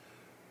 given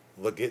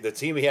the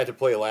team he had to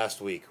play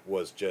last week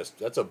was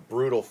that's a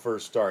brutal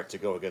first start to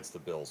go against the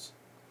Bills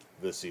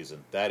this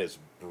season. That is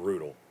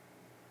brutal.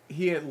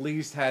 He at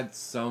least had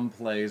some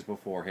plays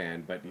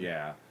beforehand, but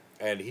yeah.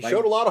 And he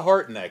showed a lot of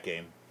heart in that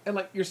game.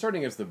 And, you're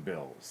starting against the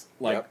Bills.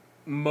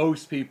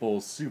 Most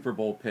people's Super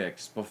Bowl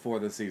picks before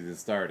the season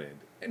started.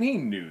 And he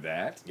knew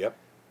that. Yep.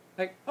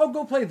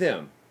 Go play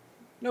them.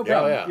 No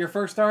problem. Yeah. Your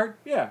first start?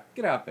 Yeah,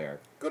 get out there.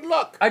 Good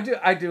luck. I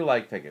do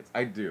like Pickett.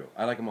 I do.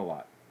 I like him a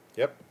lot.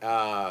 Yep.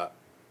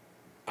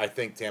 I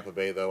think Tampa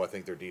Bay, though, I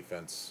think their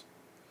defense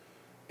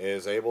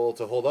is able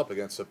to hold up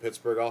against a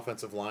Pittsburgh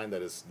offensive line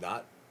that is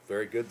not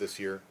very good this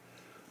year.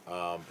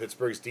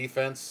 Pittsburgh's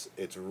defense,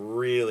 it's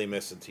really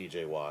missing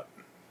T.J. Watt.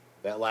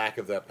 That lack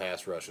of that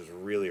pass rush is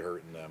really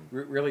hurting them.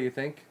 Really, you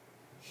think?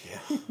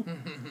 Yeah.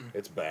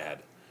 It's bad.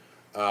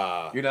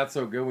 You're not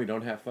so good we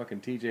don't have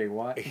fucking T.J.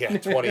 Watt? Yeah,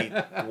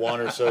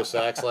 21 or so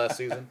sacks last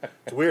season.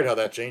 It's weird how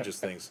that changes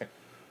things.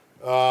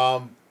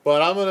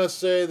 But I'm going to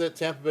say that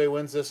Tampa Bay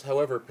wins this.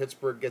 However,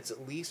 Pittsburgh gets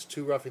at least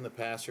 2 roughing the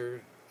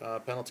passer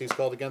penalties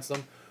called against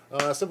them.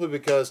 Simply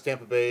because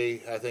Tampa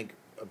Bay, I think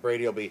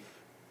Brady will be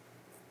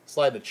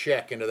sliding a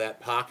check into that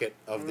pocket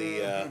of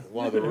the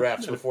one of the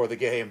refs before the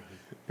game.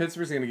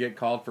 Pittsburgh's going to get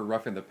called for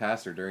roughing the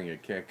passer during a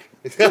kick.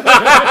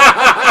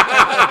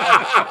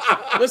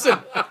 Listen,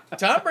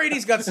 Tom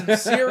Brady's got some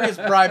serious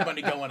bribe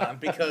money going on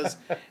because,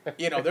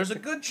 there's a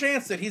good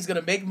chance that he's going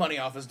to make money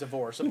off his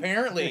divorce.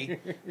 Apparently,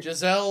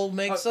 Giselle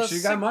makes us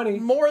she got money.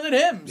 more than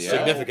him. Yeah. So.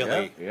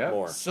 Significantly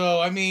more. So,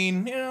 I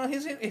mean,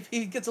 if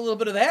he gets a little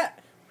bit of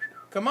that,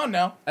 come on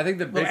now. I think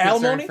the big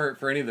concern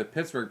for any of the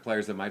Pittsburgh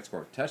players that might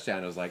score a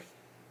touchdown is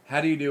how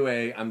do you do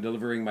I'm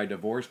delivering my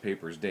divorce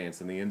papers dance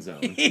in the end zone?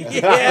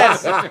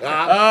 Yes.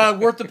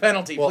 Worth the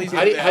penalty. Well, Please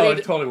how do you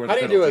totally worth how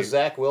the do you do a penalty.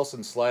 Zach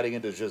Wilson sliding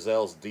into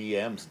Giselle's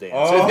DMs dance?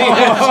 Oh.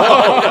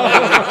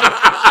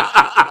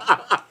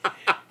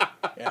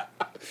 Yeah.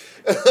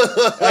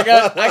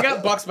 I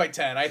got Bucks by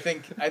 10. I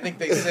think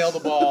they sail the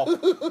ball.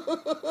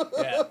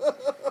 Yeah.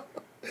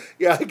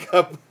 Yeah,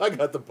 I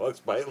got the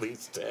Bucks by at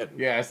least 10.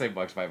 Yeah, I say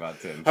Bucks by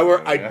about 10.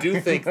 However, so, I do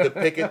think the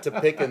Pickett to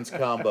Pickens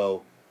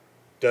combo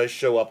does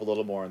show up a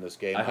little more in this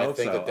game. I hope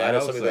think so. that I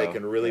is hope something so. they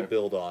can really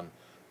build on.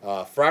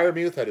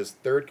 Freiermuth had his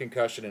 3rd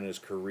concussion in his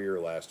career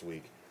last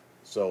week,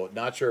 so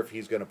not sure if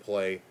he's going to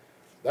play.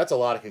 That's a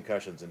lot of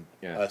concussions in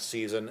a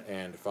season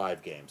and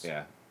 5 games.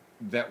 Yeah,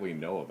 that we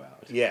know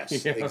about. Yes,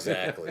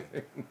 exactly.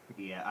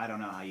 Yeah, I don't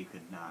know how you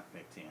could not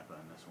pick Tampa in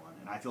this one.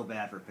 And I feel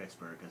bad for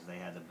Pittsburgh because they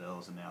had the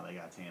Bills and now they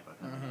got Tampa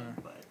coming in.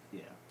 But,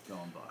 yeah,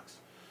 going Bucks.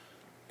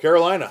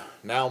 Carolina,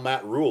 now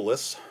Matt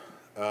Ruleless,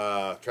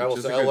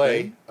 travels to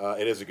L.A.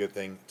 It is a good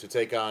thing to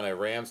take on a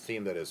Rams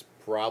team that is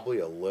probably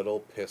a little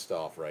pissed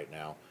off right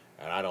now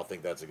And I don't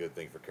think that's a good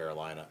thing for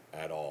Carolina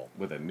at all.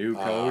 With a new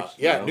coach.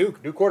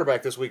 New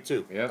quarterback this week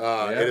too. Yep,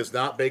 It is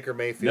not Baker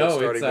Mayfield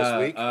starting this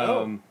week.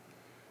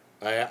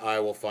 I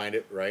will find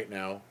it right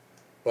now.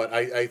 But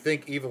I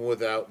think even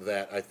without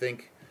that, I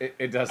think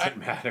it doesn't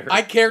matter.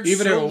 I cared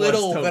even so if it was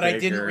little still that I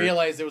Baker. didn't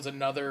realiase there was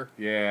another.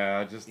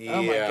 Yeah, just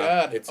Oh my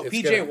god! It's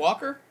PJ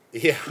Walker.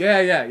 Yeah,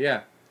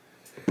 yeah.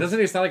 Doesn't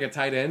he sound like a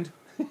tight end?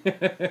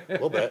 a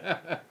little bit.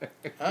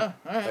 Huh?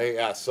 All right.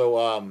 Yeah. So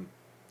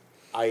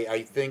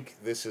I think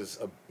this is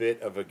a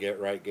bit of a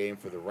get-right game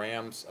for the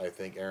Rams. I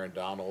think Aaron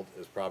Donald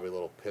is probably a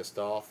little pissed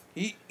off.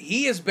 He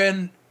has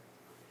been.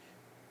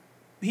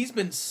 He's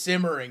been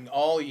simmering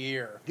all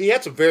year. He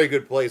had some very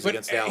good plays But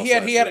against Dallas. he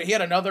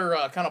had another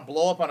kind of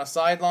blow up on a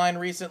sideline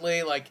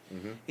recently. Like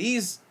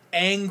he's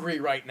angry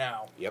right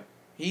now. Yep.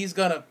 He's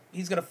gonna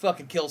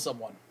fucking kill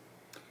someone.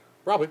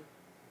 Probably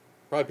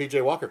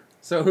PJ Walker.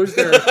 So who's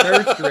their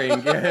third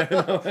string?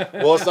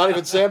 Well, it's not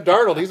even Sam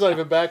Darnold. He's not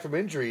even back from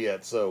injury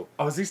yet. So.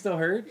 Oh, is he still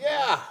hurt?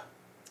 Yeah.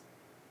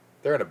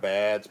 They're in a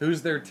bad spot.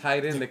 Who's their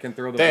tight end that can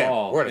throw the Damn,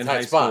 ball we're in a tight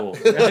high spot.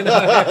 school?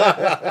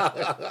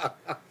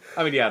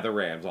 I mean, yeah, the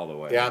Rams all the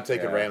way. Yeah, I'm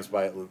taking Rams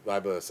by, I'm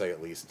going to say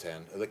at least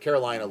 10. The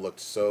Carolina looked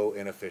so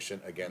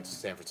inefficient against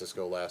San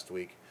Francisco last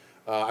week.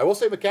 I will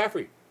say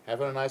McCaffrey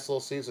having a nice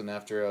little season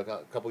after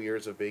a couple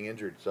years of being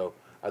injured. So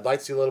I'd like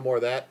to see a little more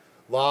of that.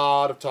 A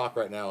lot of talk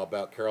right now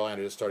about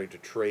Carolina just starting to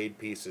trade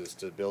pieces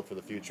to build for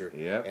the future.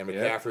 Yep, and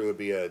McCaffrey would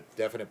be a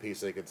definite piece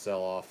they could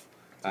sell off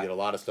to get a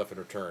lot of stuff in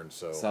return.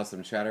 So saw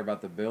some chatter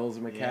about the Bills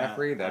and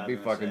McCaffrey. That'd be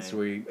fucking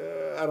sweet.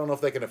 I don't know if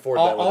they can afford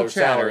that with their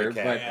salary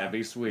cap. But that'd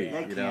be sweet.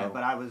 They you can't, know?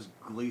 but I was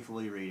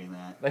gleefully reading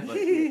that. But, but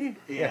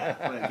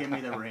give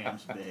me the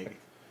Rams big.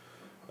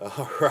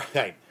 All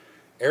right.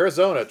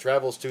 Arizona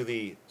travels to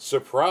the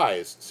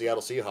surprise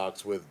Seattle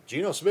Seahawks with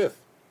Geno Smith.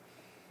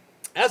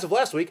 As of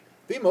last week,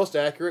 the most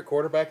accurate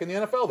quarterback in the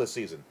NFL this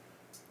season.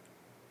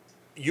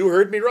 You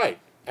heard me right.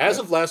 As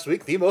of last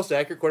week, the most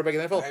accurate quarterback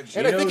in the NFL.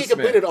 And I think he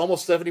completed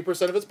almost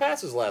 70% of his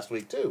passes last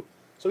week, too.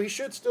 So he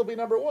should still be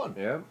number one.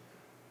 Yeah.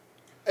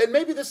 And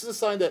maybe this is a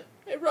sign that,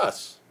 hey,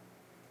 Russ,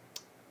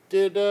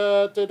 did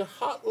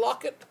Hot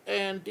Lockett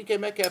and DK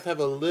Metcalf have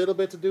a little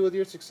bit to do with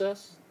your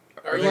success?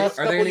 Are the last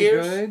they couple any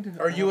years? good?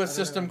 Are you a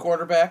system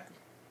quarterback?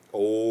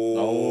 Oh.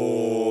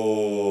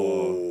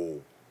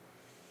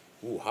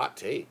 Ooh, hot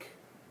take.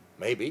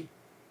 Maybe.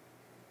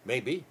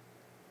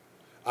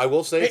 I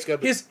will say it's going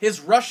to be... His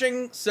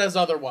rushing says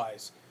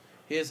otherwise.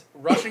 His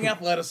rushing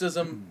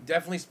athleticism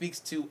definitely speaks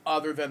to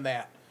other than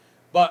that.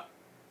 But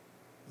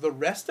the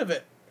rest of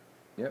it...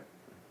 Yep.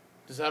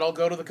 Does that all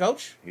go to the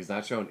coach? He's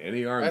not shown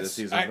any arm this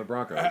season for the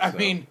Broncos. I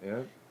mean,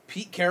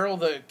 Pete Carroll,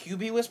 the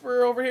QB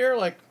whisperer over here,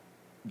 like...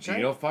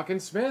 Geno fucking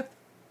Smith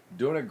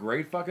doing a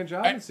great fucking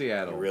job in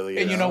Seattle. Really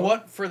And is. you know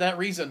what? For that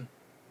reason,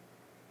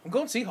 I'm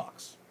going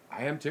Seahawks.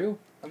 I am too.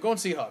 I'm going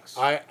Seahawks.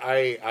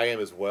 I am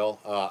as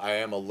well. I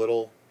am a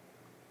little...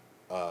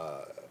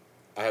 I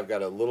have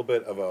got a little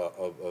bit of a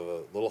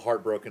little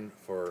heartbroken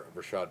for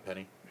Rashad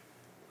Penny,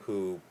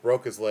 who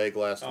broke his leg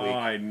last week.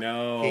 I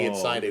know. He had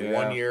signed a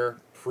 1-year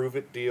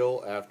prove-it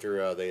deal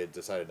after they had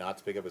decided not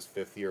to pick up his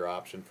 5th-year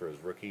option for his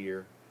rookie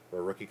year, or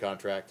a rookie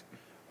contract.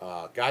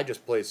 Guy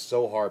just plays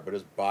so hard, but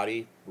his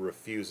body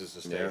refuses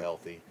to stay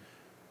healthy.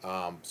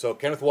 So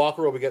Kenneth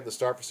Walker will be getting the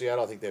start for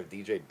Seattle. I think they have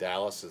DJ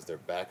Dallas as their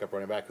backup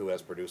running back, who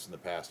has produced in the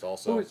past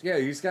also.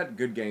 He's got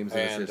good games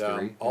in his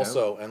history.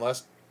 Also,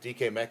 unless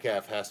DK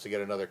Metcalf has to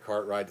get another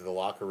cart ride to the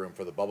locker room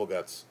for the bubble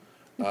guts,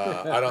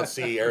 I don't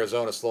see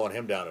Arizona slowing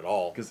him down at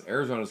all. Because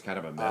Arizona's kind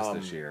of a mess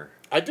this year.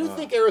 I do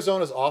think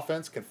Arizona's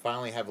offense can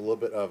finally have a little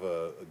bit of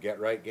a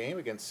get-right game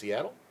against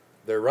Seattle.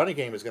 Their running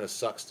game is going to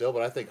suck still,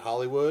 but I think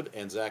Hollywood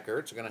and Zach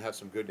Ertz are going to have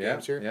some good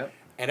games here. Yep.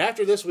 And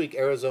after this week,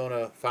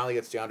 Arizona finally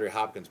gets DeAndre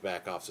Hopkins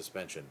back off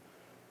suspension.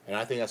 And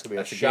I think that's going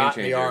to be a shot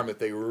in the arm that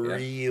they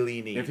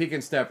really need. If he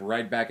can step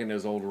right back into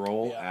his old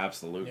role,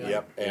 absolutely.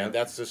 Yep. And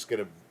that's just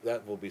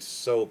that will be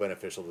so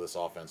beneficial to this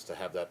offense to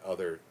have that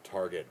other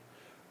target.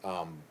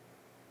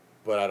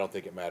 But I don't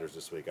think it matters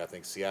this week. I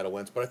think Seattle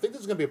wins. But I think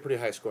this is going to be a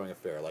pretty high-scoring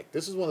affair. Like,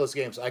 this is one of those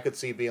games I could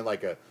see being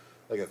like a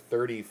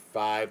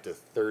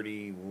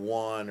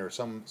 35-31 or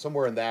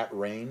somewhere in that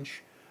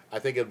range. I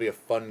think it'll be a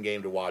fun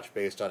game to watch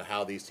based on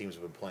how these teams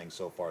have been playing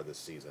so far this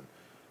season.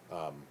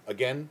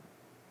 Again,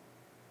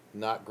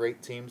 not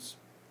great teams,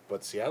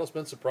 but Seattle's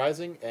been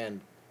surprising.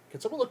 And can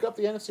someone look up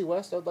the NFC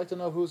West? I'd like to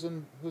know who's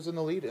in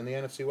the lead in the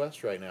NFC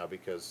West right now,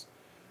 because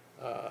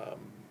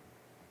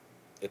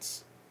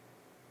it's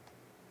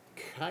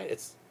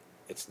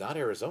not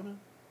Arizona.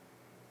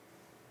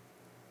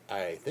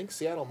 I think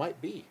Seattle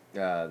might be.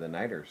 The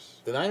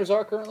Niners. The Niners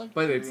are currently?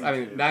 But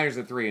Niners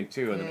are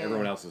 3-2, and then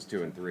everyone else is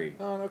 2-3.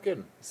 Oh, no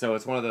kidding. So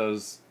it's one of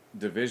those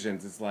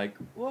divisions. It's like,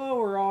 whoa,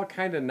 we're all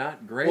kind of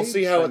not great. We'll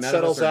see how it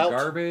settles out.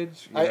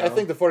 Garbage. I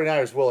think the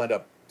 49ers will end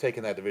up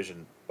taking that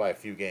division by a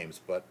few games.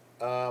 But,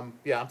 I'm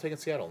taking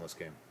Seattle in this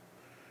game.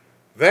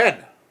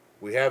 Then,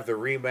 we have the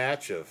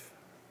rematch of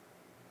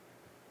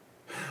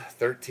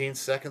 13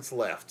 seconds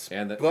left.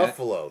 And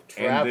Buffalo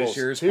travels this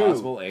year's to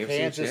possible AFC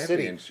Kansas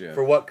City championship,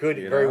 for what could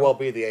you very know? well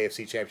be the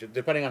AFC championship,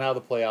 depending on how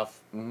the playoff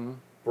Mhm.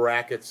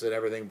 brackets and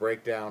everything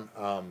break down.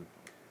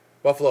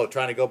 Buffalo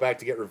trying to go back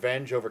to get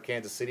revenge over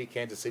Kansas City.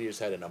 Kansas City just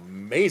had an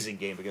amazing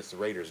game against the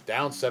Raiders.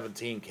 Down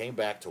 17, came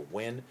back to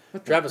win.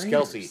 But the Travis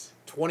Kelce, Raiders.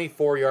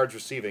 24 yards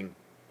receiving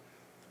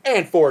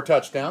and 4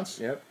 touchdowns.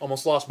 Yep.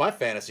 Almost lost my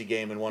fantasy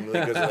game in one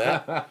league because of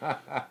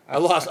that.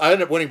 I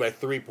ended up winning by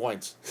 3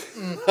 points.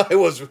 I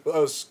was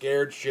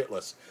scared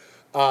shitless.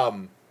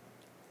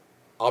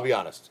 I'll be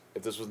honest.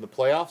 If this was in the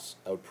playoffs,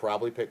 I would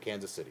probably pick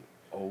Kansas City.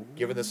 Oh.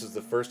 Given this is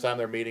the first time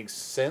they're meeting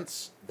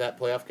since that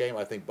playoff game,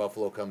 I think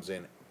Buffalo comes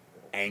in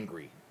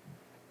angry.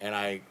 And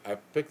I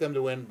picked them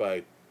to win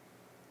by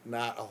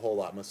not a whole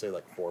lot. I'm going to say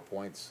like 4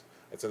 points.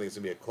 I think it's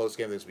going to be a close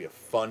game. I think it's going to be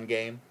a fun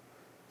game.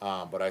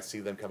 But I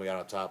see them coming out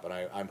on top. And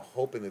I'm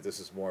hoping that this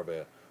is more of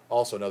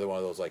also another one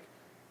of those like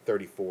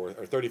 34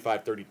 or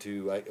 35,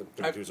 32.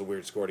 32 is a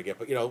weird score to get.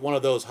 But, one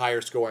of those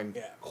higher scoring,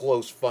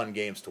 close, fun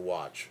games to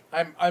watch.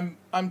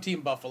 I'm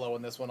Team Buffalo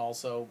in this one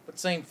also. But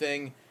same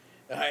thing.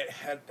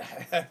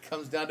 It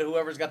comes down to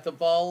whoever's got the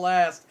ball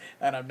last.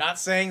 And I'm not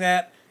saying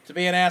that to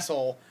be an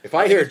asshole. If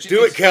I hear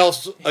do it,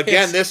 Kels,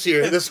 again this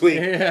week,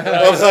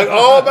 Yeah. I was like,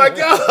 oh my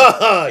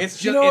God.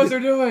 It's You know what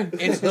they're doing.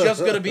 It's just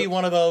going to be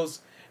one of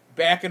those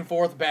back and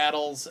forth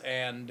battles,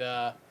 and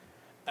but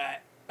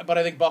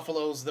I think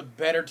Buffalo's the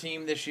better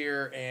team this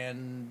year,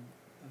 and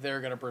they're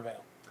going to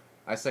prevail.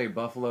 I say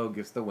Buffalo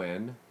gets the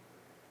win,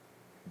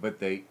 but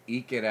they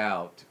eke it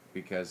out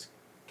because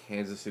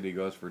Kansas City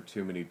goes for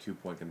too many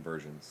 2-point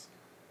conversions,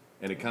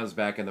 and it comes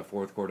back in the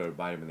fourth quarter to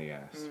bite them in the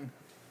ass.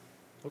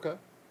 Okay.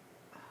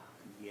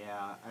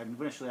 Yeah,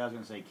 initially I was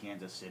going to say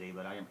Kansas City,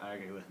 but I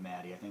agree with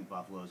Maddie. I think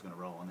Buffalo's going to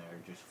roll in there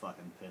just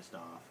fucking pissed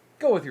off.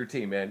 Go with your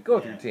team, man. Go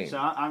with your team. So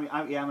I'm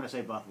going to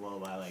say Buffalo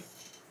by like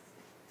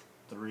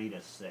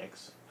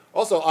 3-6.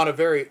 Also, on a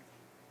very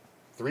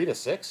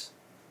 3-6.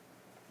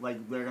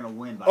 Like they're going to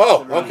win by.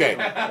 Oh, 3. okay.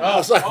 I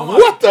was like, Oh my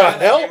what the God,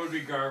 that hell? game would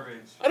be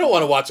garbage. I don't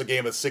want to watch a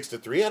game at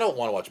 6-3. I don't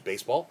want to watch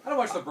baseball. I don't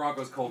watch the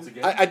Broncos Colts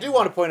again. I do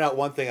want to point out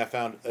one thing I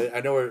found.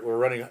 I know we're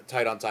running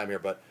tight on time here,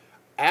 but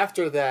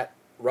after that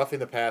roughing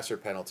the passer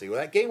penalty,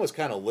 that game was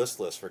kind of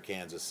listless for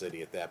Kansas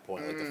City at that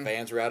point. Like the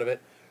fans were out of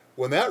it.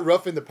 When that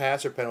roughing the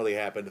passer penalty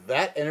happened,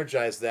 that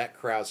energized that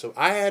crowd. So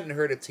I hadn't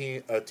heard a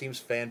team's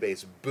fan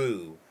base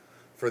boo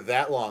for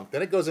that long.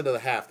 Then it goes into the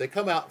half. They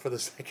come out for the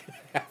second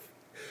half.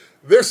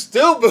 They're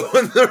still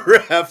booing the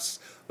refs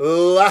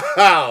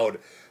loud.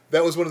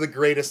 That was one of the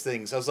greatest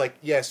things. I was like,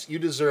 yes, you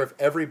deserve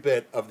every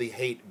bit of the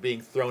hate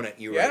being thrown at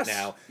you right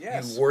now.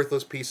 Yes. You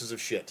worthless pieces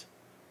of shit.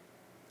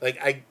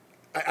 Like,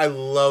 I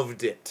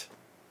loved it.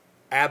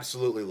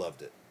 Absolutely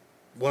loved it.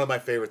 One of my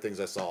favorite things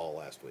I saw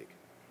last week.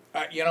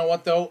 You know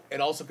what, though?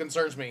 It also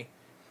concerns me.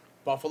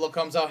 Buffalo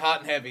comes out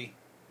hot and heavy.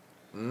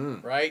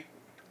 Right?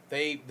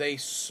 They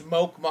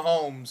smoke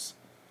Mahomes.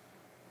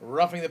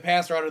 Roughing the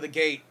passer out of the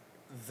gate.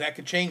 That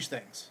could change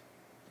things.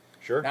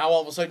 Sure. Now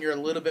all of a sudden you're a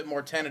little bit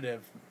more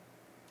tentative.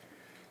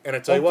 And I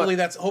tell you what.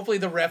 Hopefully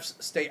the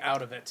refs stay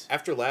out of it.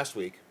 After last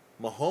week,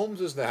 Mahomes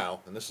is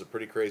now, and this is a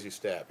pretty crazy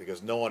stat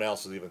because no one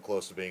else is even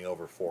close to being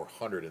over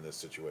 400 in this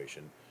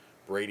situation.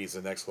 Brady's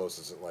the next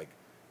closest at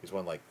he's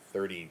won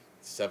 37%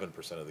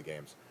 of the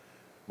games.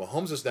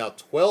 Mahomes is now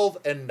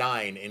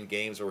 12-9 in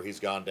games where he's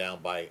gone down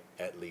by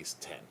at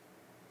least 10.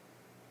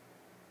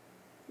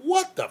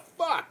 What the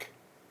fuck?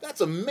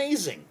 That's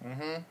amazing.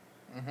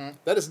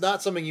 That is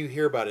not something you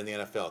hear about in the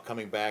NFL,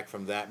 coming back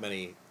from that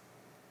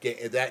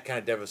kind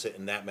of deficit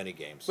in that many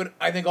games. But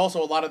I think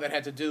also a lot of that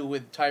had to do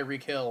with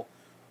Tyreek Hill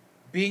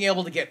being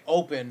able to get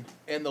open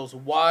in those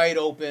wide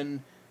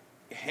open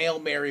Hail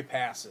Mary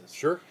passes.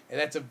 Sure. And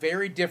that's a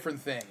very different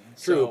thing.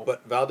 True, So,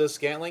 but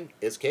Valdez-Scantling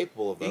is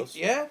capable of those.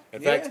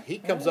 In fact, he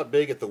comes up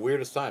big at the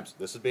weirdest times.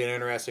 This would be an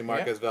interesting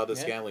Marquez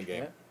Valdez-Scantling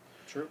game. Yeah,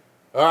 true.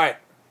 All right.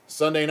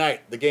 Sunday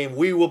night, the game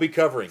we will be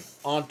covering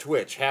on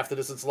Twitch, Half the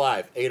Distance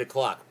Live, 8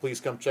 o'clock. Please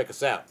come check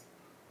us out.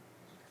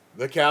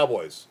 The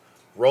Cowboys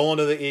rolling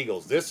to the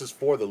Eagles. This is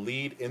for the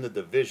lead in the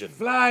division.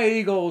 Fly,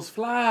 Eagles,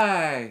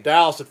 fly.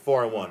 Dallas at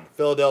 4-1.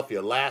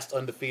 Philadelphia, last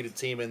undefeated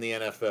team in the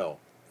NFL,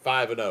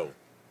 5-0.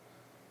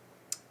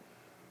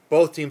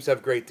 Both teams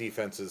have great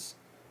defenses.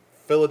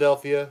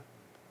 Philadelphia,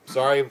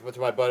 sorry to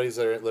my buddies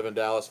that live in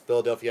Dallas,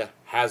 Philadelphia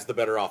has the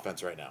better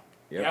offense right now.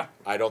 Yep. Yeah.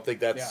 I don't think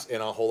that's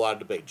in a whole lot of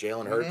debate.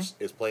 Jalen Hurts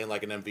is playing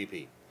like an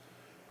MVP.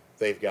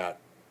 They've got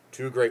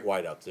 2 great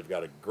wideouts. They've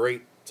got a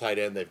great tight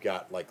end. They've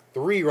got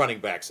 3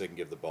 running backs they can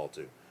give the ball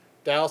to.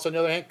 Dallas, on the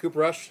other hand, Cooper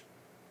Rush,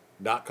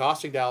 not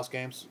costing Dallas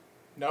games.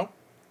 No.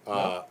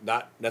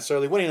 Not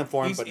necessarily winning them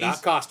for him, but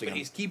not costing them.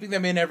 He's keeping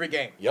them in every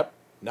game. Yep.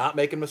 Not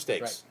making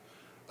mistakes.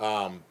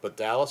 But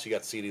Dallas, you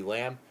got CeeDee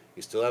Lamb.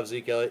 You still have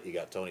Zeke Elliott. You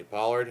got Tony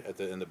Pollard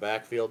in the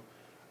backfield.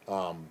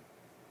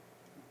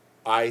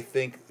 I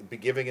think,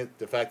 giving it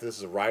the fact that this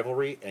is a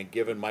rivalry and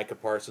given Micah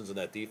Parsons in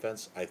that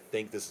defense, I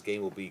think this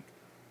game will be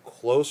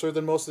closer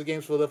than most of the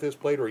games Philadelphia's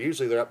played, where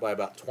usually they're up by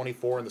about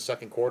 24 in the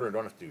second quarter and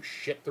don't have to do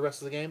shit the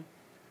rest of the game.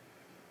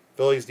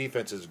 Philly's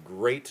defense is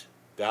great.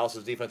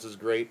 Dallas's defense is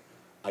great.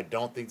 I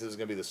don't think this is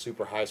going to be the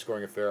super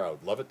high-scoring affair I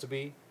would love it to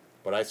be,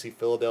 but I see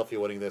Philadelphia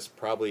winning this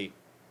probably,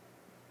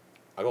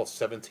 I'll go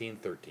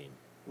 17-13.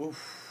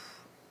 Oof.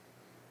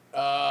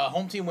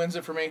 Home team wins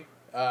it for me.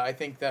 I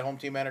think that home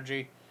team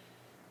energy.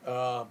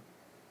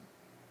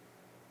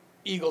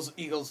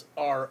 Eagles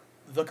are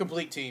the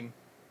complete team.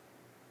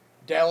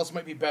 Dallas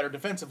might be better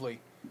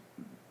defensively,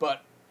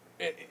 but,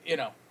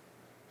 the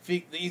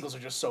Eagles are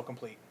just so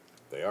complete.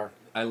 They are.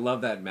 I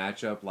love that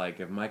matchup. Like,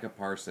 if Micah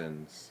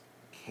Parsons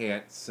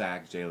can't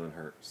sack Jalen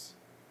Hurts,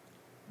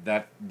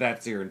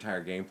 that's your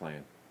entire game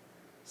plan.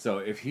 So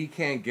if he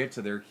can't get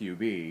to their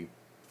QB,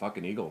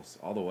 fucking Eagles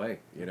all the way,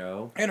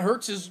 And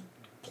Hurts is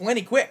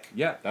plenty quick.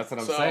 Yeah, that's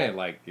what I'm saying.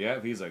 Like,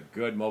 if he's a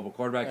good mobile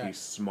quarterback, he's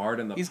smart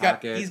in the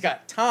pocket. He's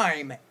got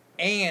time,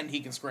 and he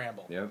can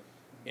scramble. Yep.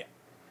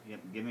 Yep,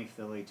 give me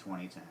Philly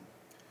 2010.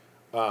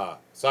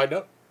 Side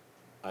note,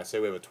 I say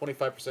we have a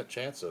 25%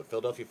 chance of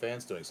Philadelphia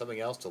fans doing something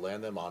else to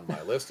land them on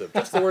my list of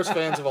just the worst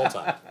fans of all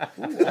time.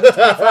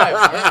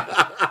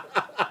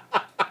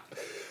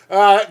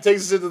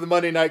 Takes us into the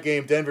Monday night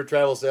game. Denver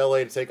travels to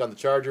L.A. to take on the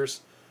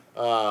Chargers.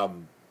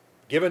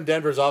 Given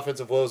Denver's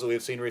offensive woes that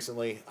we've seen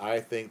recently,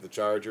 I think the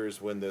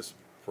Chargers win this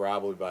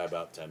probably by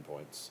about 10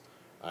 points.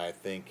 I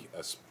think,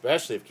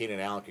 especially if Keenan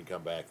Allen can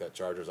come back, that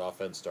Chargers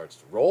offense starts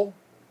to roll.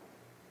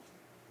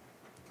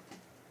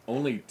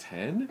 Only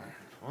 10?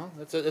 Well,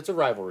 it's a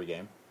rivalry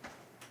game.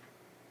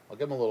 I'll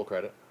give them a little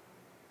credit.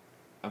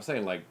 I'm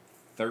saying like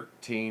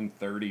 13-35.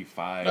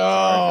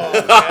 Oh,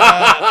 Chargers.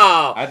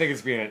 yeah. I think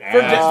it's being an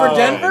For ass.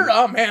 Denver?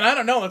 Oh, man, I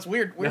don't know. That's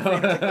weird. Weird for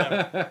me to think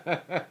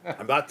that.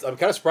 I'm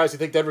kind of surprised you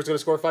think Denver's going to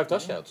score 5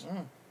 touchdowns.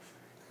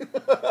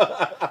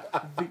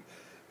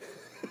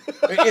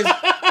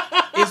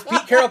 Is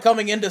Pete Carroll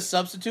coming in to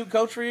substitute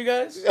coach for you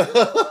guys?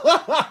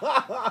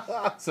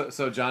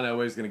 So John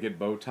Elway's going to get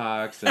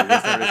Botox and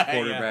he's his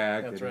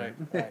quarterback. Yeah, that's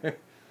and- right.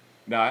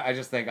 No, I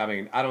just think,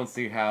 I don't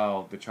see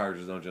how the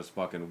Chargers don't just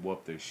fucking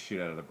whoop the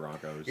shit out of the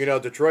Broncos.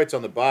 Detroit's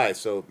on the bye,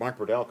 so Mark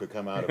Burdell could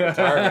come out of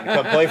retirement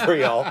and come play for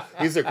y'all.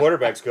 He's their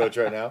quarterback's coach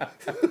right now.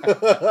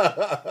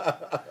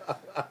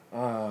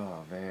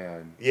 Oh,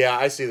 man. Yeah,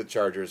 I see the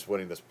Chargers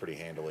winning this pretty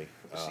handily.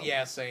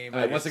 Yeah, same.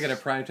 Once again, a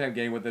primetime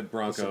game with the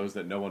Broncos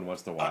that no one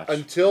wants to watch.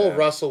 Until Yeah.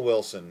 Russell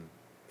Wilson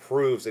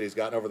proves that he's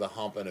gotten over the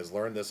hump and has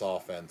learned this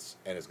offense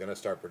and is going to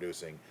start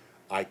producing,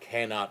 I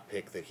cannot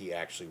pick that he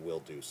actually will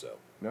do so.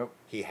 Nope.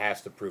 He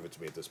has to prove it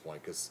to me at this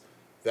point because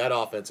that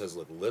offense has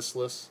looked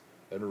listless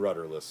and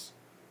rudderless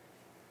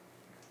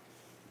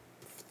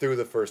through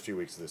the first few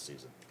weeks of this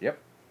season. Yep.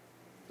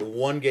 The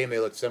one game they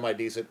looked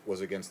semi-decent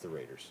was against the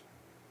Raiders.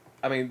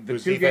 I mean, the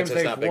Whose two defense games has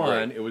they've not been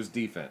won, great. it was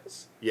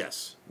defense.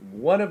 Yes.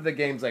 One of the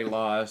games they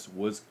lost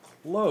was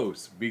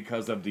close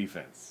because of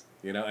defense.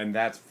 And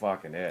that's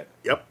fucking it.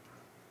 Yep.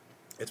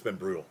 It's been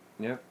brutal.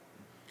 Yep.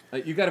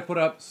 You got to put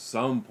up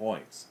some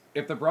points.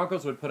 If the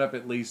Broncos would put up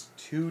at least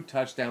 2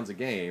 touchdowns a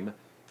game,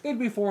 they'd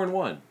be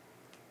 4-1.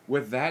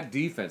 With that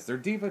defense, their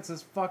defense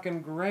is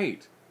fucking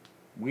great.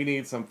 We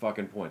need some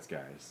fucking points,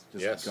 guys.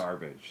 Just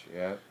garbage.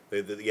 Yeah.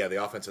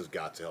 The offense has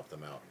got to help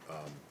them out.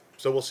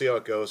 So we'll see how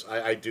it goes.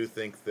 I do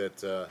think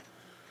that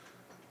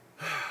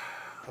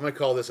I'm going to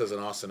call this as an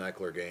Austin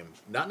Eckler game.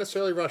 Not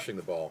necessarily rushing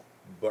the ball,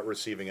 but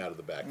receiving out of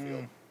the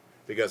backfield.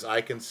 Because I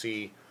can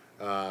see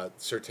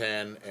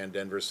Surtain and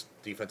Denver's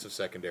defensive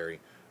secondary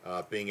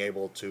being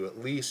able to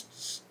at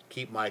least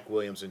keep Mike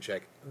Williams in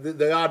check. The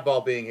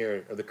oddball being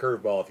here, or the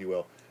curveball, if you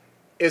will,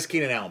 is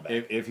Keenan Allen back.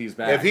 If he's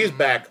back. If he's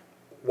back,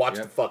 watch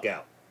the fuck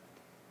out.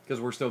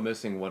 Because we're still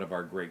missing one of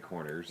our great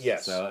corners.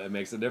 Yes. So it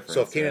makes a difference.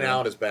 So if Keenan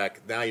Allen is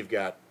back, now you've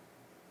got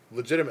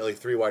legitimately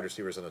 3 wide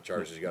receivers on the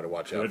Chargers you got to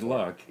watch out for. Good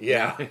luck.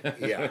 Yeah,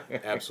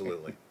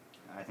 absolutely.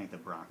 I think the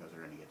Broncos are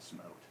going to get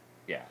smoked.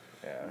 Yeah.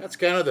 That's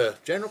kind of the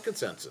general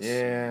consensus.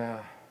 Yeah.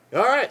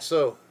 All right,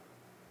 so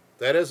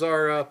that is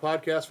our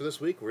podcast for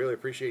this week. We really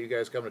appreciate you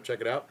guys coming to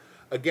check it out.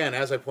 Again,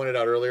 as I pointed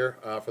out earlier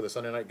for the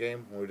Sunday night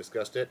game when we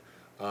discussed it,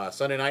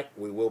 Sunday night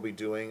we will be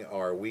doing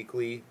our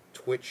weekly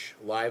Twitch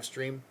live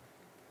stream.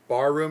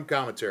 Barroom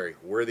commentary.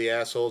 We're the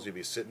assholes. You'll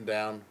be sitting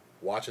down,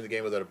 watching the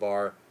game without a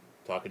bar,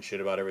 talking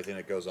shit about everything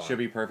that goes on. Should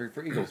be perfect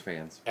for Eagles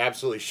fans.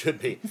 Absolutely should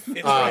be.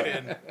 It's right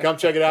in. Come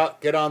check it out.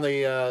 Get on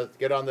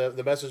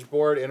the message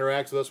board.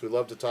 Interact with us. We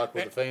love to talk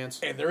with the fans.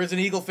 And there is an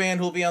Eagle fan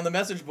who'll be on the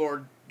message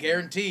board,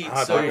 guaranteed.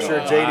 I'm so, pretty sure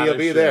JD will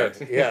be there.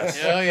 shit. Yes.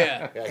 Oh,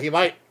 yeah. Yeah, he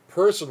might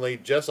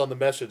personally, just on the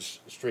message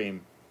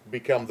stream,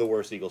 become the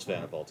worst Eagles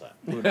fan of all time.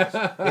 Who knows?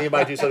 He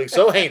might do something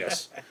so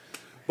heinous.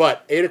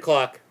 But 8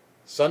 o'clock,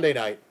 Sunday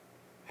night,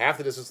 Half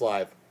the Distance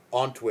Live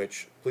on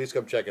Twitch. Please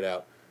come check it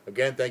out.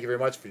 Again, thank you very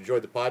much. If you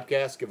enjoyed the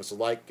podcast, give us a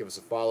like, give us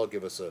a follow,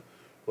 give us a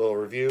little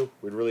review.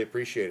 We'd really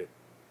appreciate it.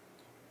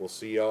 We'll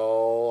see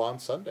y'all on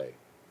Sunday.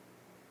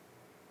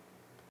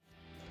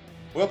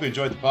 We hope you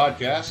enjoyed the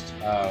podcast.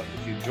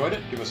 If you enjoyed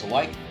it, give us a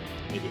like,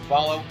 maybe a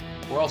follow.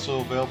 We're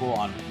also available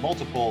on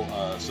multiple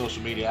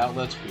social media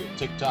outlets. We have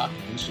TikTok,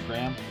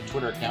 Instagram, a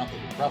Twitter account that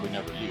we probably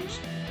never use.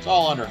 It's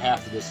all under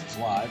Half the Distance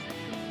Live.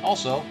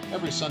 Also,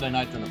 every Sunday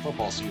night during the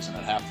football season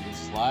at Half the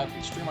News is Live,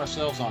 we stream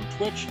ourselves on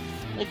Twitch,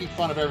 making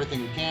fun of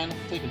everything we can,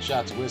 taking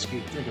shots of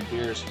whiskey, drinking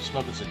beers,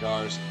 smoking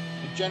cigars,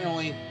 and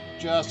generally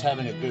just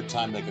having a good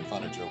time making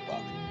fun of Joe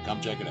Buck.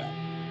 Come check it out.